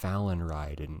Jimmy Fallon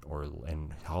ride in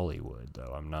Hollywood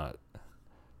though. I'm not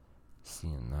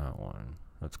seeing that one.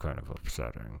 That's kind of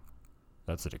upsetting.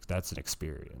 That's an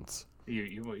experience.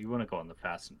 You want to go on the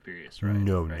Fast and Furious ride?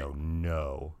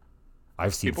 No.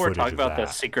 I've seen people were talking about that.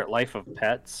 The Secret Life of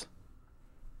Pets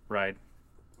ride.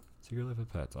 Secret Life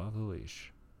of Pets off the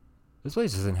leash. This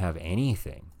place doesn't have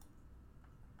anything.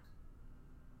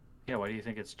 Yeah, why do you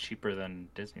think it's cheaper than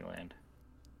Disneyland?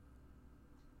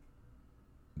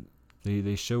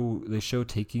 They show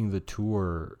taking the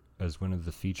tour as one of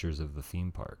the features of the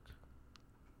theme park.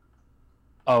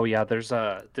 Oh yeah, there's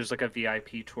like a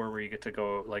VIP tour where you get to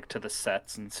go like to the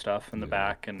sets and stuff in the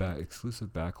back and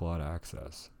exclusive backlot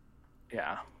access.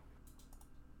 Yeah.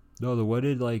 No, the what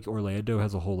did like Orlando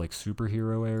has a whole like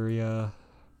superhero area.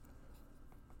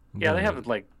 Yeah, they have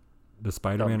like the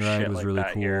Spider-Man ride was like really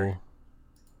cool. Here.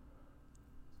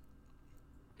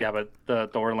 Yeah, but the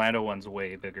Orlando one's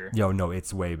way bigger. Yo, no,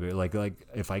 it's way bigger. Like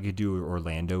if I could do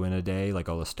Orlando in a day, like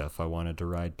all the stuff I wanted to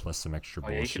ride plus some extra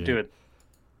bullshit. Yeah, you could do it.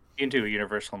 You can do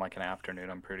Universal in like an afternoon,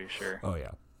 I'm pretty sure. Oh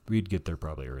yeah. We'd get there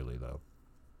probably early though.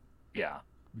 Yeah.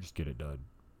 Just get it done.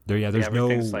 There's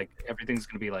everything's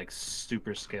gonna be like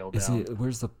super scaled down.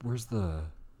 Where's the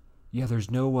there's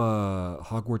no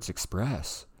Hogwarts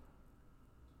Express.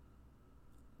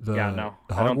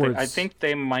 I think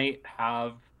they might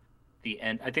have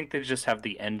I think they just have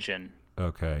the engine.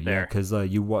 Okay, there.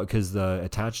 Yeah, because the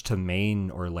attached to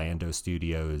main Orlando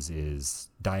Studios is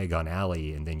Diagon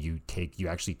Alley, and then you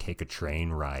actually take a train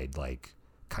ride like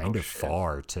kind of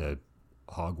far to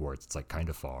Hogwarts. It's like kind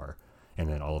of far, and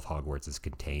then all of Hogwarts is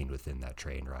contained within that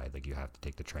train ride. Like you have to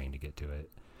take the train to get to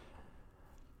it.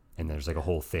 And there's like a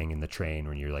whole thing in the train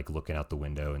when you're like looking out the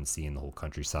window and seeing the whole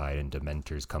countryside, and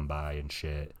Dementors come by and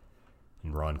shit.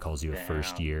 And Ron calls you a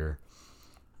first year.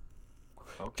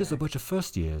 Okay. Just a bunch of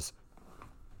first years.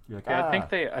 Like,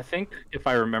 I think if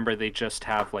I remember, they just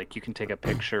have like you can take a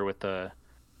picture with the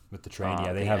train.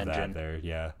 Yeah, they have engine. That there.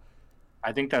 Yeah,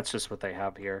 I think that's just what they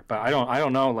have here. But I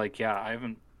don't know. Like, yeah,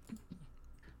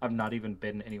 I've not even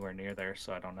been anywhere near there,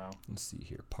 so I don't know. Let's see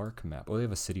here, park map. Oh, they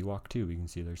have a city walk too. We can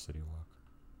see their city walk.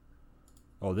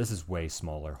 Oh, this is way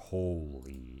smaller.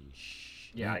 Holy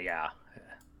shit. Yeah.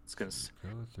 It's gonna go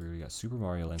through. We got Super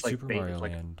Mario Land. Like Mario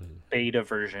Land. Beta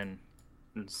version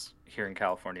is here in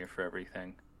California for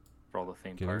everything. For all the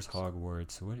theme parks. There's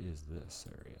Hogwarts. What is this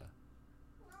area?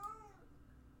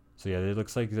 So yeah, it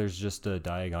looks like there's just a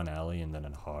Diagon Alley, and then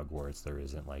in Hogwarts there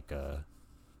isn't like a...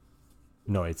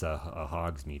 No, it's a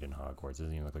Hogsmeade in Hogwarts. It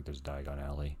doesn't even look like there's Diagon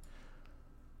Alley.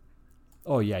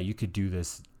 Oh yeah, you could do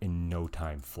this in no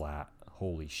time flat.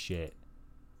 Holy shit.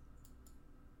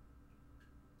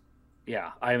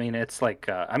 Yeah, I mean, it's like...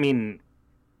 yeah,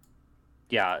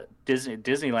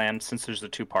 Disneyland, since there's the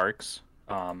two parks...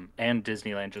 and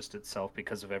Disneyland just itself,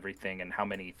 because of everything and how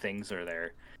many things are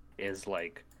there, is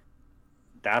like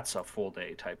that's a full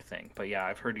day type thing. But yeah,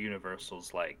 I've heard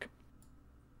Universal's like,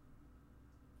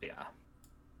 yeah,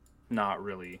 not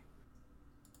really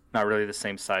the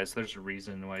same size. There's a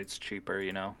reason why it's cheaper,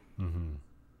 you know. Mm-hmm.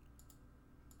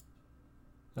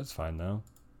 That's fine though.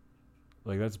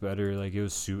 Like that's better. Like it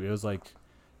was like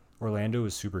Orlando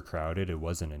was super crowded. It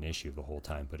wasn't an issue the whole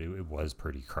time, but it was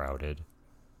pretty crowded.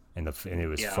 And it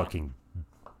was fucking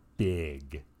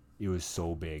big. It was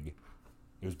so big.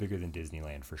 It was bigger than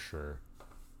Disneyland for sure.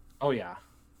 Oh yeah.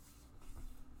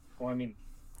 Well, I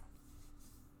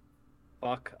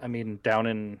mean, down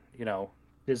in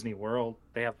Disney World,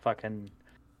 they have fucking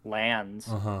lands.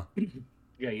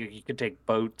 Yeah, you could take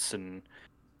boats and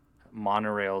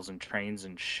monorails and trains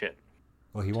and shit.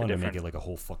 Well, he wanted to make it like a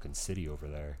whole fucking city over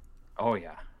there. Oh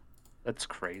yeah, that's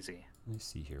crazy. Let me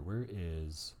see here. Where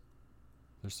is?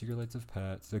 There's Secret Lights of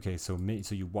Pets. Okay, so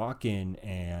you walk in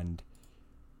and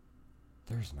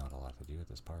There's not a lot to do at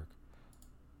this park.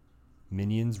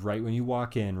 Minions, right when you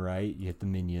walk in, right? You hit the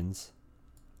Minions.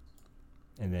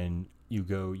 And then you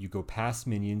go past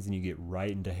Minions and you get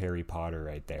right into Harry Potter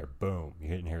right there. Boom, you're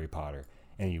hitting Harry Potter.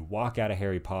 And you walk out of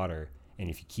Harry Potter, and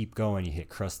if you keep going, you hit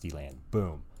Krusty Land.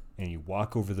 Boom. And you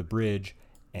walk over the bridge,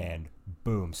 and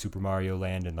boom, Super Mario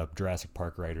Land and the Jurassic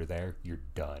Park ride are there. You're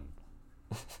done.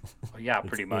 Yeah,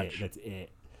 pretty much. That's it.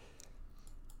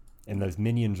 And those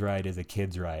Minions ride is a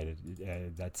kid's ride.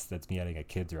 That's me adding a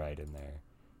kid's ride in there,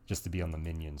 just to be on the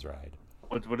Minions ride.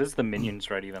 What is the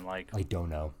Minions ride even like? I don't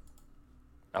know.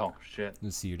 Oh shit.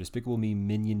 Let's see here. Despicable Me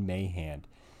Minion Mayhem.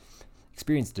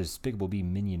 Experience Despicable Me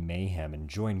Minion Mayhem and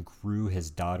join Gru,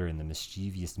 his daughter, and the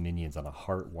mischievous minions on a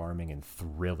heartwarming and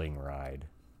thrilling ride.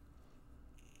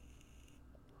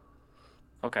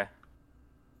 Okay.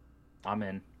 I'm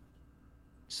in.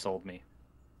 Sold me.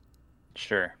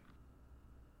 Sure.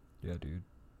 Yeah, dude.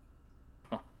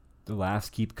 Huh. The laughs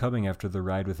keep coming after the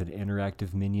ride with an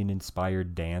interactive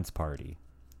Minion-inspired dance party.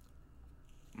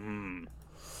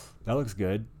 That looks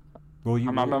good. Well,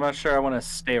 I'm not sure I want to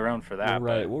stay around for that.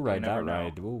 We'll ride that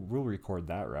ride. We'll record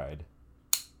that ride.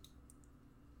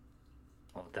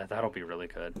 Well, that'll be really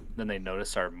good. Then they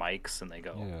notice our mics and they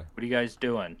go, yeah. "What are you guys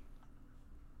doing?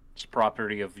 It's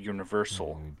property of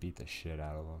Universal." We beat the shit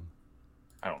out of them.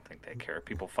 I don't think they care.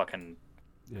 People fucking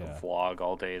vlog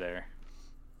all day there.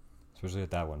 Especially at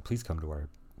that one. Please come to our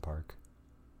park.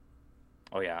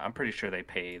 Oh yeah, I'm pretty sure they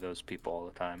pay those people all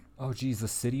the time. Oh geez, the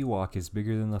City Walk is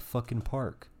bigger than the fucking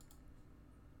park.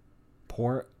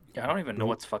 Yeah, I don't even know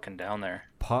what's fucking down there.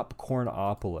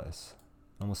 Popcornopolis.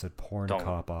 I almost said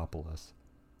Porncopolis.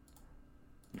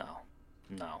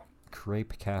 No.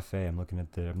 Crepe Cafe. I'm looking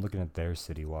at their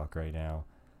City Walk right now.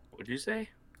 What'd you say?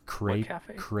 Crepe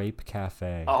Cafe? Crepe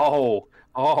Cafe. Oh.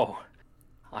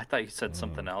 I thought you said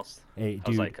something else. Hey, dude. I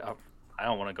was like, I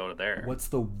don't want to go to there. What's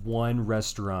the one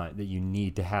restaurant that you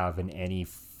need to have in any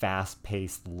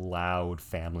fast-paced, loud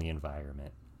family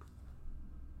environment?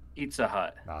 Pizza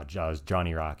Hut.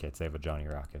 Johnny Rockets. They have a Johnny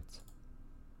Rockets.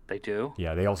 They do?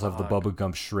 Yeah, they also have the Bubba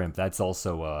Gump Shrimp. That's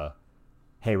also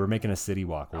hey, we're making a City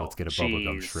Walk. Well, let's get a Bubba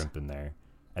Gump Shrimp in there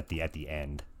at the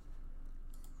end.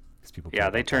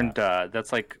 They turned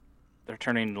that's like they're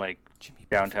turning like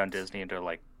downtown Disney into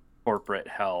like corporate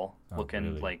hell, looking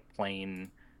really? Like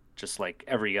plain, just like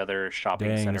every other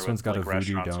shopping center. This one's got like a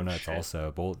Voodoo Donuts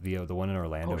also. Both the one in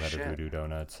Orlando had a Voodoo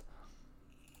Donuts.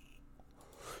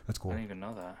 That's cool. I didn't even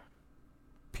know that.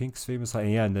 Pink's Famous Hut.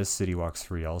 Yeah, and this City Walk's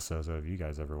free also, so if you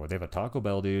guys ever want. They have a Taco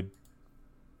Bell, dude.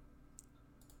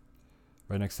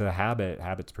 Right next to the Habit.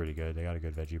 Habit's pretty good. They got a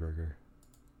good veggie burger.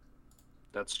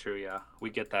 That's true, yeah. We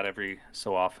get that every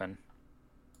so often.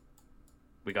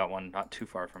 We got one not too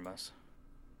far from us.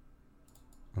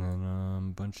 And a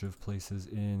bunch of places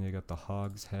in. They got the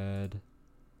Hog's Head.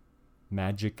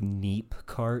 Magic Neep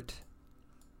Cart.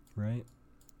 Right?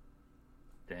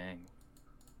 Dang.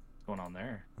 What's going on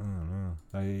there? I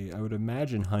don't know. I would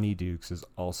imagine Honeydukes is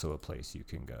also a place you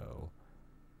can go.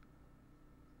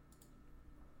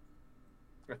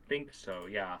 I think so,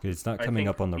 yeah. It's not coming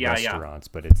up on the restaurants,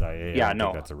 but it's I don't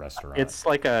think that's a restaurant. It's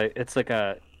like a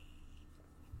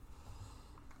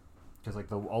because like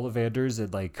the Ollivanders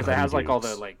and like because it has like all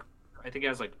the like I think it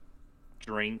has like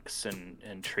drinks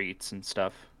and treats and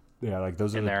stuff. Yeah, like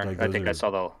those in are there. Like, I think I saw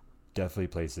the definitely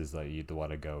places that you'd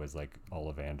want to go is like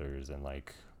Ollivanders and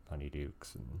like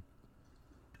Honeydukes and.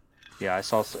 Yeah, I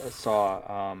saw.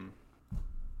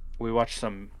 We watched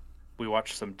some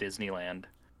Disneyland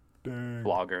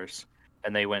vloggers,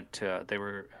 and they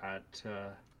were at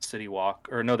City Walk,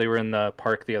 or no, they were in the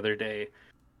park the other day,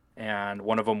 and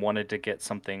one of them wanted to get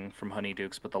something from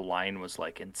Honeydukes, but the line was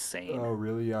like insane. Oh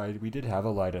really? Yeah, we did have a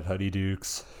line at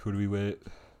Honeydukes. Who do we wait?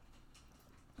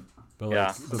 But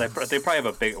yeah, they probably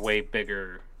have a way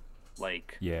bigger,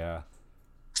 like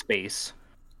space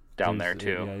down there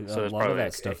too. Yeah, so a lot of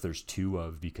that stuff there's two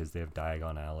of because they have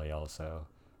Diagon Alley also.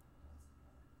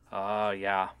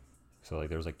 Yeah. So like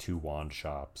there's like two wand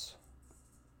shops.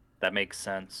 That makes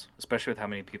sense, especially with how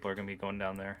many people are gonna be going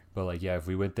down there. But like if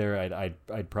we went there,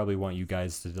 I'd probably want you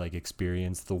guys to like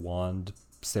experience the wand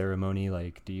ceremony.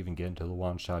 Like to even get into the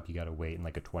wand shop, you gotta wait in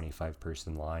like a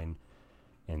 25-person line,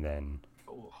 and then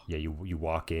you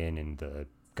walk in and the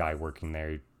guy working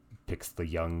there picks the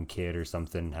young kid or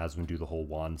something, has them do the whole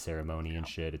wand ceremony and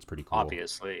shit. It's pretty cool.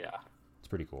 Obviously, yeah. It's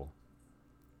pretty cool.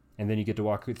 And then you get to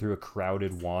walk through a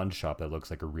crowded wand shop that looks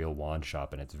like a real wand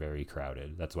shop, and it's very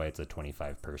crowded. That's why it's a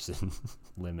 25-person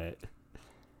limit.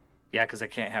 Yeah, because I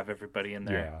can't have everybody in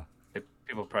there. Yeah.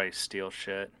 People probably steal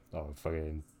shit. Oh,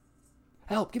 fucking...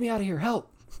 Help! Get me out of here!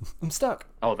 Help! I'm stuck.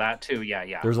 Oh, that too. Yeah,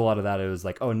 yeah. There's a lot of that. It was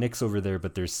like, oh, Nick's over there,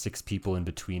 but there's 6 people in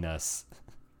between us.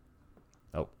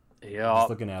 Oh, yeah. I'm just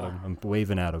looking at him. I'm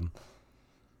waving at him.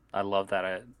 I love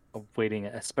that. Waiting,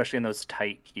 especially in those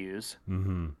tight queues.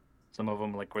 Mm-hmm. Some of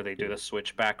them, like where they do the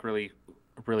switchback really,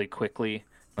 really quickly.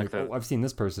 Like, oh, I've seen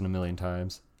this person a million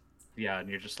times. Yeah, and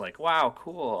you're just like, wow,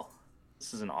 cool.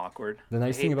 This isn't awkward. The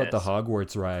nice thing about the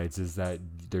Hogwarts rides is that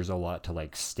there's a lot to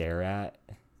like stare at.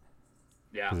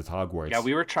 Yeah. Because it's Hogwarts. Yeah,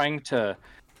 we were trying to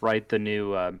ride the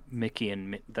new Mickey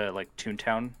and the like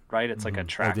Toontown ride. It's like a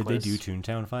trackless. Oh, did they do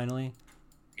Toontown finally?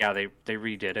 Yeah, they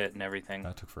redid it and everything.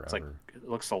 That took forever. It's like, it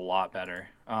looks a lot better.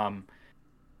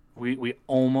 We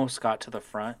almost got to the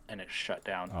front and it shut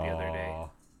down the other day.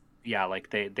 Yeah, like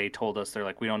they told us, they're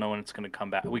like, we don't know when it's gonna come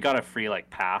back. We got a free like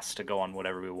pass to go on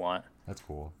whatever we want. That's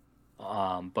cool.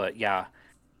 But yeah,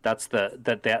 that's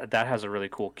that has a really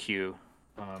cool queue.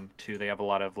 Too. They have a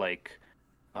lot of like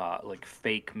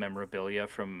fake memorabilia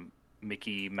from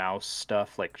Mickey Mouse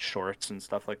stuff, like shorts and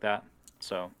stuff like that.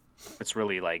 So it's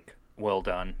really like well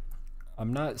done.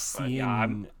 I'm not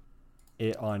seeing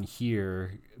it on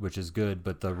here, which is good,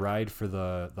 but the ride for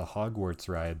the Hogwarts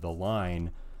ride, the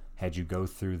line had you go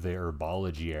through the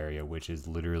herbology area, which is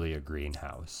literally a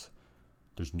greenhouse.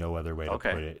 There's no other way to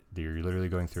put it. You're literally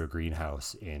going through a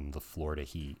greenhouse in the Florida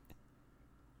heat.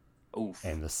 Oof.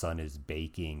 And the sun is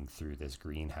baking through this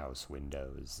greenhouse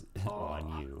windows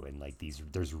on you, and like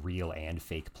there's real and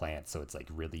fake plants, so it's like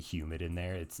really humid in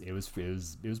there. It was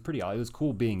pretty. It was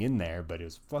cool being in there, but it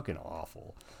was fucking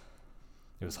awful.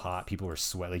 It was hot. People were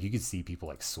sweating. Like you could see people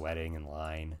like sweating in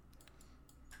line.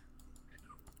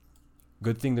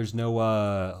 Good thing there's no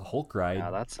Hulk ride.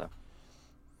 Yeah, that's a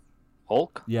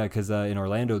Hulk. Yeah, because in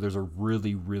Orlando there's a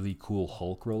really, really cool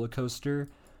Hulk roller coaster,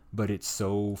 but it's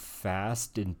so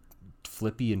fast and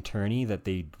flippy and turny that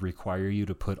they require you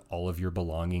to put all of your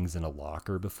belongings in a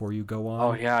locker before you go on.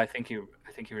 Oh yeah, I think you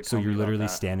were. So you're literally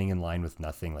standing in line with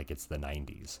nothing, like it's the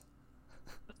 90s.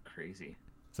 That's crazy.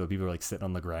 So people are like sitting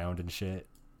on the ground and shit.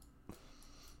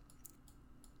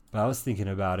 But I was thinking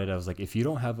about it. I was like, if you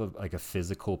don't have a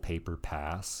physical paper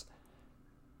pass,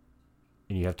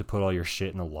 and you have to put all your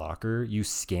shit in a locker, you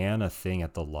scan a thing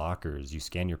at the lockers. You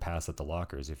scan your pass at the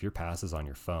lockers. If your pass is on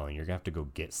your phone, you're gonna have to go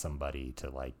get somebody to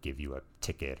like give you a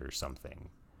ticket or something.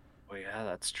 Oh yeah,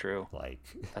 that's true. Like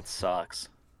that sucks.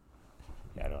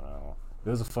 Yeah, I don't know. It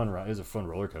was a fun ride. It was a fun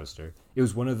roller coaster. It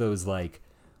was one of those like,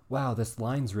 wow, this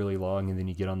line's really long, and then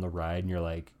you get on the ride and you're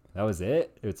like, that was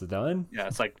it? It's done? Yeah,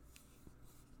 it's like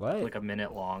what? Like a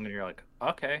minute long, and you're like,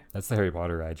 okay. That's the Harry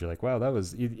Potter ride. You're like, wow,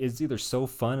 it's either so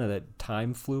fun that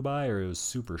time flew by, or it was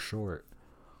super short.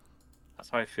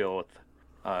 That's how I feel with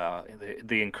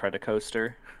the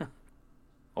Incredicoaster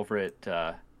over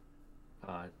at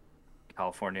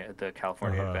California, the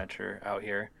California Adventure out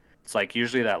here. It's like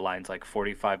usually that line's like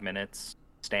 45 minutes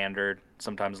standard,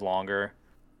 sometimes longer.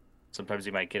 Sometimes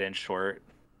you might get in short.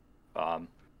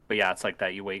 But yeah, it's like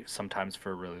that. You wait sometimes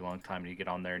for a really long time, and you get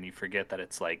on there and you forget that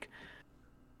it's like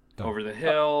over the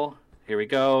hill. Here we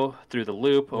go through the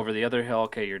loop over the other hill.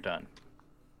 Okay, you're done.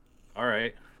 All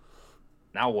right.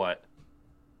 Now what?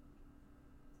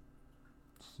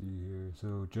 Let's see here.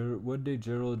 So what day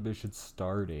general admission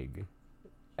starting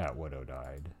at What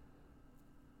died?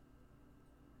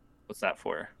 What's that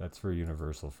for? That's for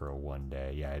Universal for a 1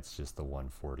 day. Yeah, it's just the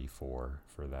 144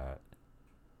 for that.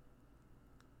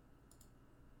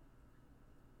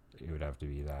 It would have to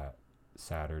be that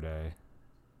Saturday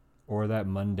or that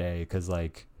Monday, because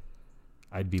like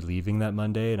I'd be leaving that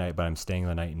Monday, but I'm staying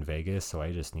the night in Vegas, so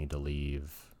I just need to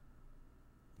leave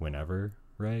whenever,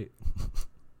 right?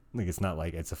 Like it's not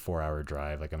like it's a 4-hour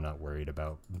drive. Like I'm not worried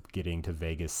about getting to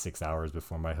Vegas 6 hours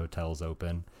before my hotel's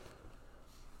open.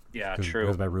 Yeah, true.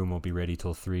 Because my room won't be ready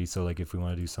till 3. So like if we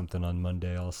want to do something on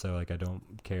Monday, also like I don't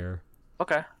care.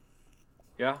 Okay.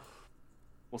 Yeah,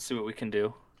 we'll see what we can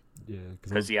do. Yeah,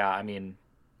 because I mean,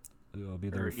 I'll be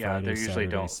there Friday, they usually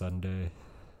Saturday, Sunday.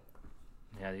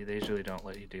 Yeah, they usually don't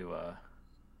let you do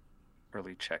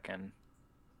early check-in.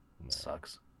 No. It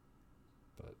sucks.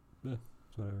 But yeah,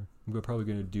 it's whatever. We're probably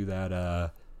gonna do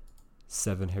that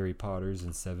 7 Harry Potters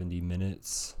in 70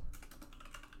 minutes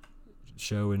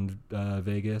show in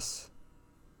Vegas.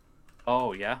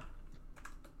 Oh yeah.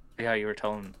 Yeah, you were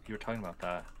talking about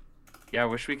that. Yeah, I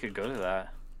wish we could go to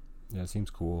that. Yeah, it seems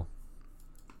cool.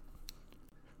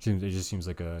 It just seems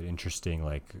like a interesting,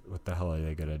 like, what the hell are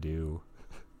they gonna do?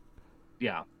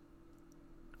 Yeah.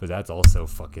 But that's also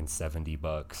fucking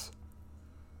 $70.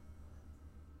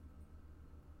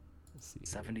 Let's see.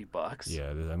 $70?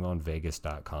 Yeah, I'm on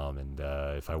Vegas.com, and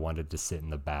if I wanted to sit in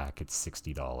the back, it's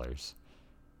 $60.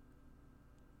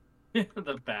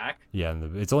 The back. Yeah,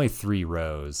 and it's only 3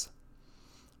 rows.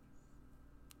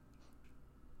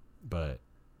 But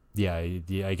yeah,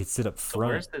 I could sit up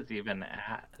front. So where's this even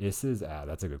at? This is at.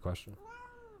 That's a good question.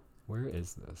 Where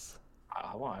is this?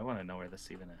 I want to know where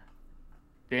this even is.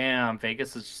 Damn,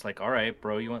 Vegas is just like, all right,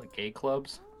 bro, you want the gay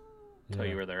clubs? Tell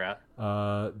you where they're at.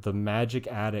 The Magic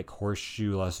Attic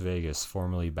Horseshoe Las Vegas,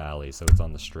 formerly Bally's. So it's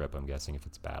on the Strip, I'm guessing, if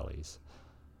it's Bally's.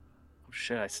 Oh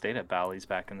shit, I stayed at Bally's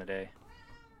back in the day.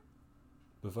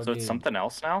 Fucking... So it's something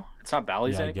else now? It's not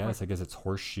Bally's anymore? I guess it's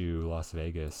Horseshoe Las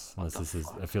Vegas. Unless this is,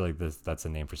 I feel like that's a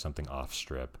name for something off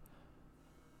Strip.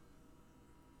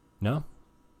 No?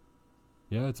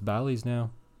 Yeah, it's Bally's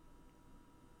now.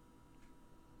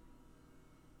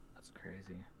 That's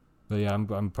crazy. But yeah,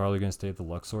 I'm probably gonna stay at the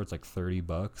Luxor. It's like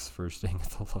 $30 for staying at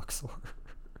the Luxor.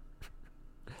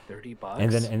 $30?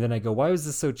 And then I go, why was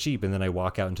this so cheap? And then I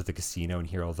walk out into the casino and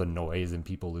hear all the noise and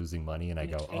people losing money, and I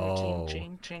go,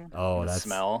 oh, that's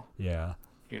smell. Yeah.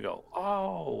 You go,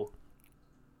 oh.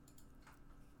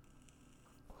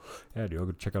 Yeah, dude, I'll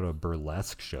go check out a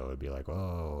burlesque show. It'd be like,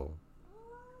 oh.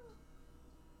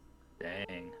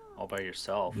 Dang, all by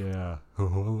yourself. Yeah.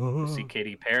 See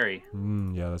Katy Perry.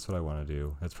 Yeah, that's what I want to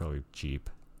do. That's probably cheap.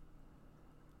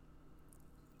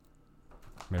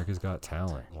 America's Got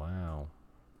Talent. Wow.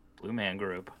 Blue Man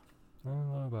Group. I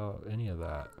don't know about any of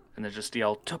that. And they just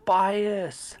yell,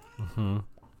 Tobias!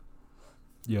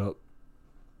 Yep.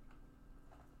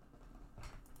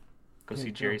 Go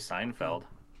see Jerry Seinfeld.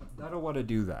 I don't want to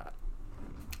do that.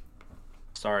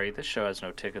 Sorry, this show has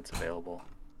no tickets available.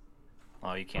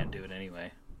 Oh, you can't do it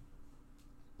anyway.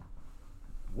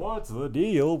 What's the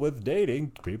deal with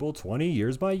dating people 20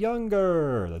 years my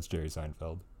younger? That's Jerry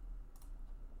Seinfeld.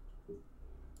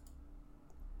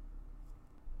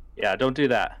 Yeah, don't do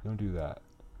that. Don't do that.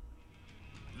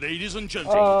 Ladies and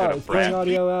gentlemen, it's playing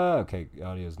audio. Okay,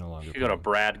 audio is no longer. You go to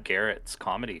Brad Garrett's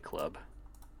comedy club.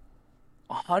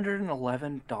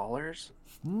 $111?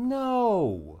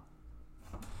 No.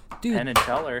 Dude, Penn and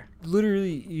Teller.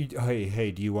 Literally,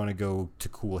 hey, do you want to go to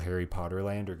cool Harry Potter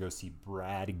land or go see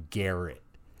Brad Garrett?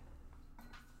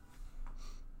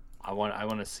 I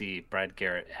want to see Brad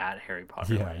Garrett at Harry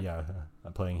Potter land. Yeah.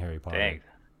 I'm playing Harry Potter. Dang.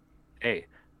 Hey,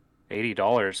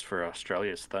 $80 for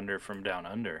Australia's Thunder from Down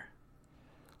Under.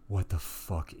 What the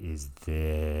fuck is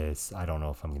this? I don't know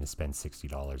if I'm going to spend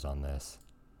 $60 on this.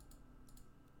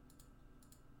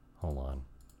 Hold on.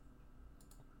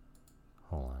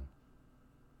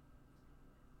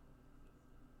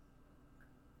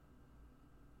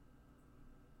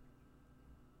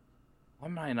 Why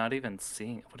am I not even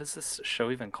seeing? What is this show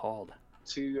even called?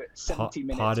 To 70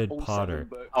 minutes. Potted Potter.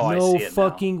 Oh, no I see it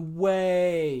fucking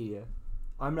way.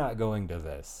 I'm not going to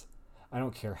this. I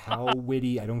don't care how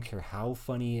witty. I don't care how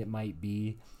funny it might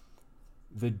be.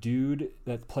 The dude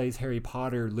that plays Harry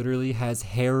Potter literally has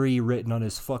Harry written on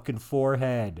his fucking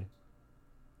forehead.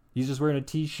 He's just wearing a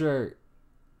t-shirt.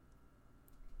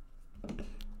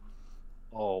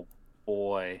 Oh,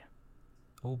 boy.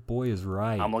 Oh, boy is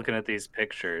right. I'm looking at these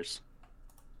pictures.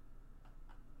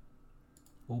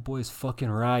 Oh, boy is fucking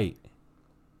right.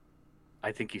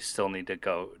 I think you still need to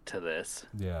go to this.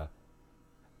 Yeah.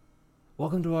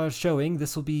 Welcome to our showing.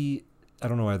 This will be... I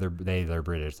don't know why they're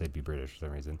British. They'd be British for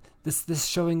some reason. This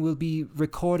showing will be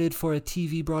recorded for a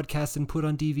TV broadcast and put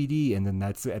on DVD. And then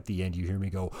that's at the end. You hear me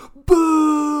go,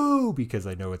 boo! Because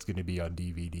I know it's going to be on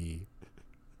DVD.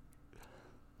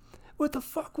 What the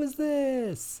fuck was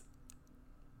this?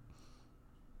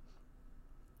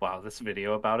 Wow, this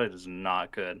video about it is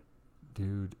not good.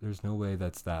 Dude, there's no way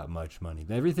that's that much money.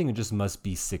 Everything just must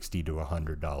be $60 to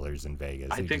 $100 in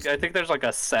Vegas. I think there's like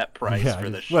a set price for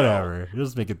the show. Whatever.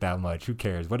 Just make it that much. Who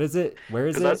cares? What is it? Where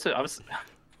is it?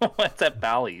 It's at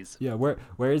Bally's. Yeah,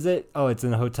 where is it? Oh, it's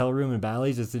in a hotel room in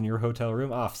Bally's. It's in your hotel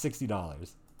room. Off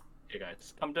 $60. Hey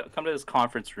guys, come to this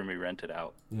conference room we rented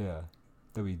out. Yeah,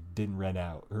 that we didn't rent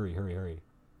out. Hurry.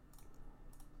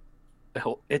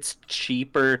 It's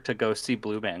cheaper to go see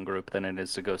Blue Man Group than it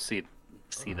is to go see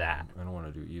that. I don't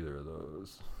want to do either of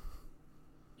those.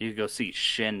 You could go see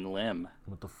Shin Lim.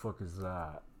 What the fuck is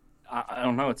that? I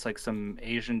don't know. It's like some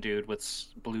Asian dude with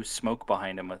blue smoke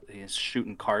behind him. He's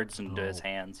shooting cards into his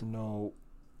hands. No.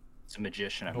 It's a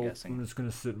magician, I'm guessing. I'm just going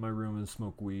to sit in my room and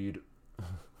smoke weed.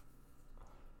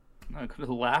 No, go to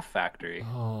the Laugh Factory.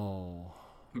 Oh.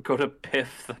 Go to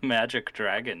Piff the Magic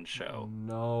Dragon show.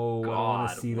 No, God, I don't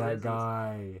want to see that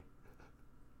guy.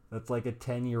 That's like a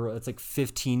 10-year-old. That's like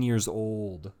 15 years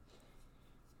old.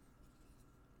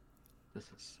 This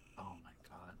is... Oh, my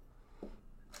God.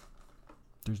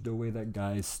 There's no way that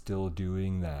guy is still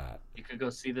doing that. You could go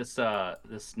see this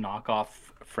this knockoff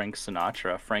Frank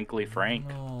Sinatra, Frankly Frank.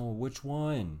 No, which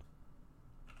one?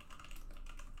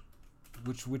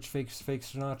 Which fake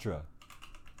Sinatra?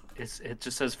 It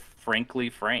just says Frankly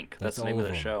Frank. That's the name of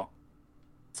the show.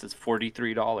 It says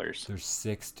 $43. There's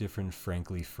 6 different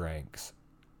Frankly Franks.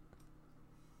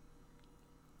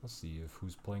 Let's see if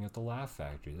who's playing at the Laugh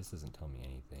Factory. This doesn't tell me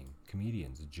anything.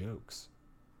 Comedians, jokes.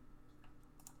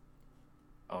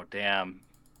 Oh damn!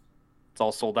 It's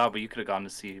all sold out, but you could have gone to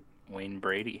see Wayne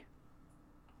Brady.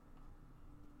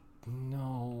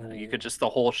 No. You could just the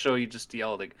whole show. You just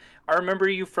yelled. Like, I remember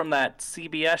you from that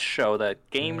CBS show, that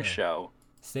game show.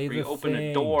 Say where the you open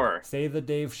thing. a door. Say the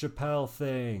Dave Chappelle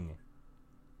thing.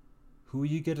 Who are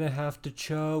you gonna have to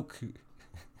choke?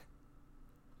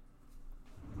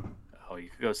 Oh, you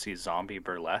could go see Zombie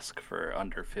Burlesque for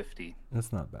under $50.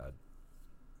 That's not bad.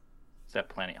 Is that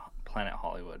Planet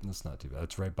Hollywood? That's not too bad.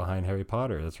 It's right behind Harry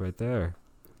Potter. That's right there.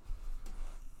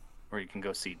 Or you can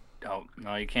go see. Oh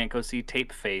no, you can't go see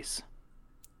Tape Face.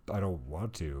 I don't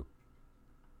want to.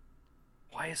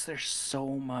 Why is there so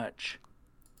much?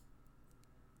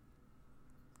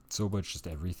 So much just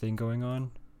everything going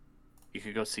on? You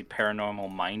could go see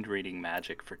Paranormal Mind Reading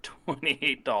Magic for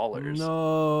 $28.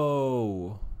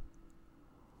 No.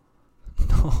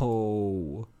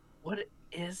 No. What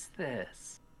is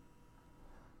this?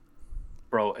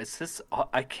 Bro, is this...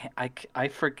 I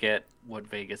forget what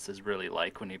Vegas is really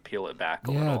like when you peel it back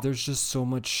a little. Yeah, there's just so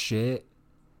much shit.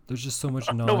 There's just so much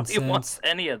nonsense. Nobody wants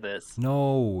any of this.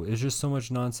 No, it's just so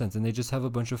much nonsense. And they just have a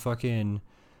bunch of fucking...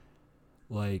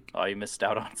 Like... Oh, you missed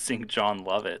out on seeing John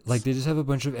Lovitz. Like, they just have a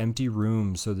bunch of empty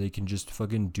rooms so they can just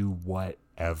fucking do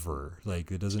whatever. Like,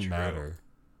 it doesn't matter.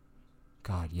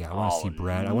 God, yeah, I want to see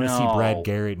Brad. I want to see Brad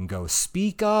Garrett and go,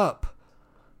 speak up!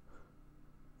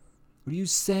 What are you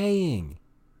saying?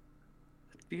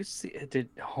 You see,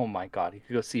 oh my god, you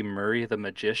could go see Murray the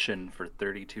Magician for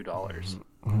 $32.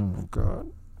 Oh my god.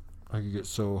 I could get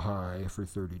so high for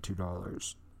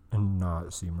 $32 and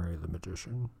not see Murray the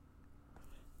Magician.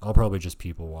 I'll probably just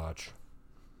people watch.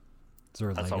 Is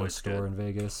there a Lego store in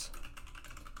Vegas?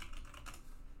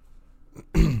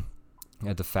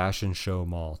 At the Fashion Show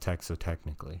Mall, so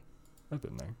technically. I've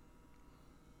been there.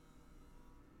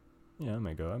 Yeah, I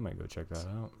might go check that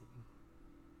out.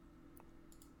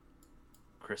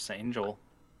 Chris Angel.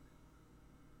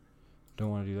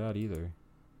 Don't want to do that either.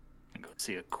 Go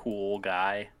see a cool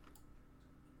guy.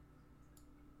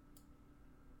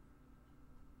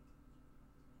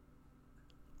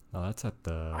 Oh, that's at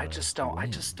the... I just don't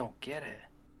get it.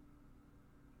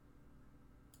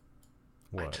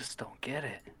 What? I just don't get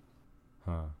it.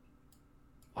 Huh.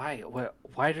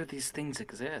 Why do these things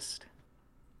exist?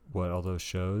 What, all those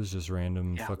shows? Just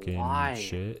random fucking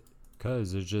shit?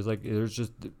 Because there's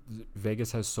just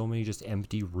Vegas has so many just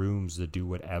empty rooms to do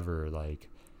whatever. Like,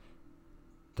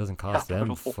 doesn't cost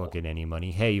them fucking any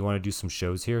money. Hey, you want to do some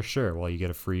shows here? Sure. Well, you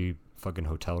get a free fucking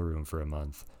hotel room for a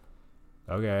month.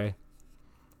 Okay.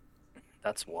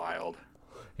 That's wild.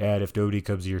 Yeah, and if nobody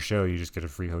comes to your show, you just get a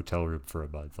free hotel room for a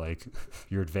month. Like,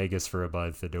 you're in Vegas for a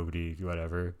month and nobody,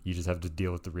 whatever. You just have to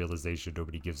deal with the realization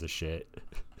nobody gives a shit.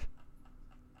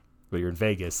 But you're in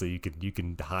Vegas, so you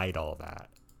can hide all that.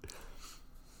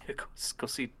 Go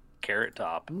see Carrot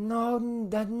Top. No.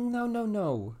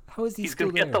 How is he? He's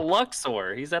gonna get the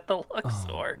Luxor. He's at the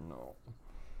Luxor. Oh, no.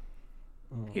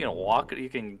 You can walk. You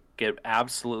can get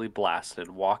absolutely blasted.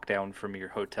 Walk down from your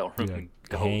hotel room and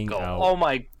go. Out. Oh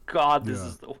my god, this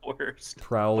is the worst.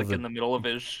 Prowl like in the middle of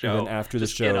his show. And then after the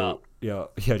show, yeah,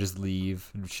 just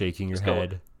leave, shaking your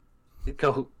head.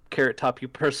 Go, Carrot Top. You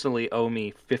personally owe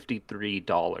me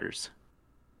 $53.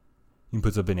 He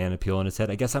puts a banana peel on his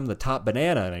head. I guess I'm the top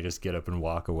banana, and I just get up and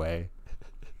walk away.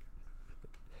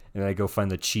 And then I go find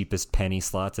the cheapest penny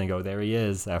slots and go, there he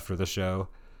is after the show.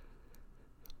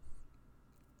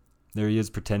 There he is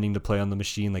pretending to play on the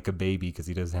machine like a baby because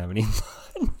he doesn't have any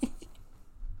money.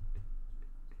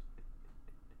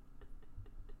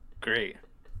 Great.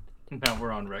 Now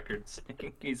we're on record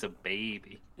saying he's a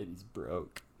baby. And he's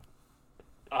broke.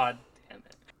 God damn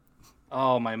it.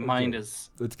 Oh, my mind is...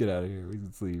 Let's get out of here.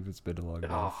 Let's leave. It's been a long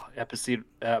enough. Episode...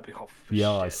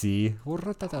 yeah, I see.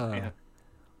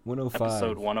 105.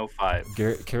 Episode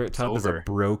 105. Carrot Top is a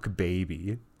broke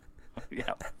baby.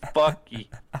 Yeah, fuck you.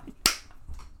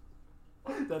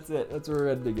 That's it. That's where we're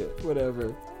ending it.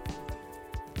 Whatever.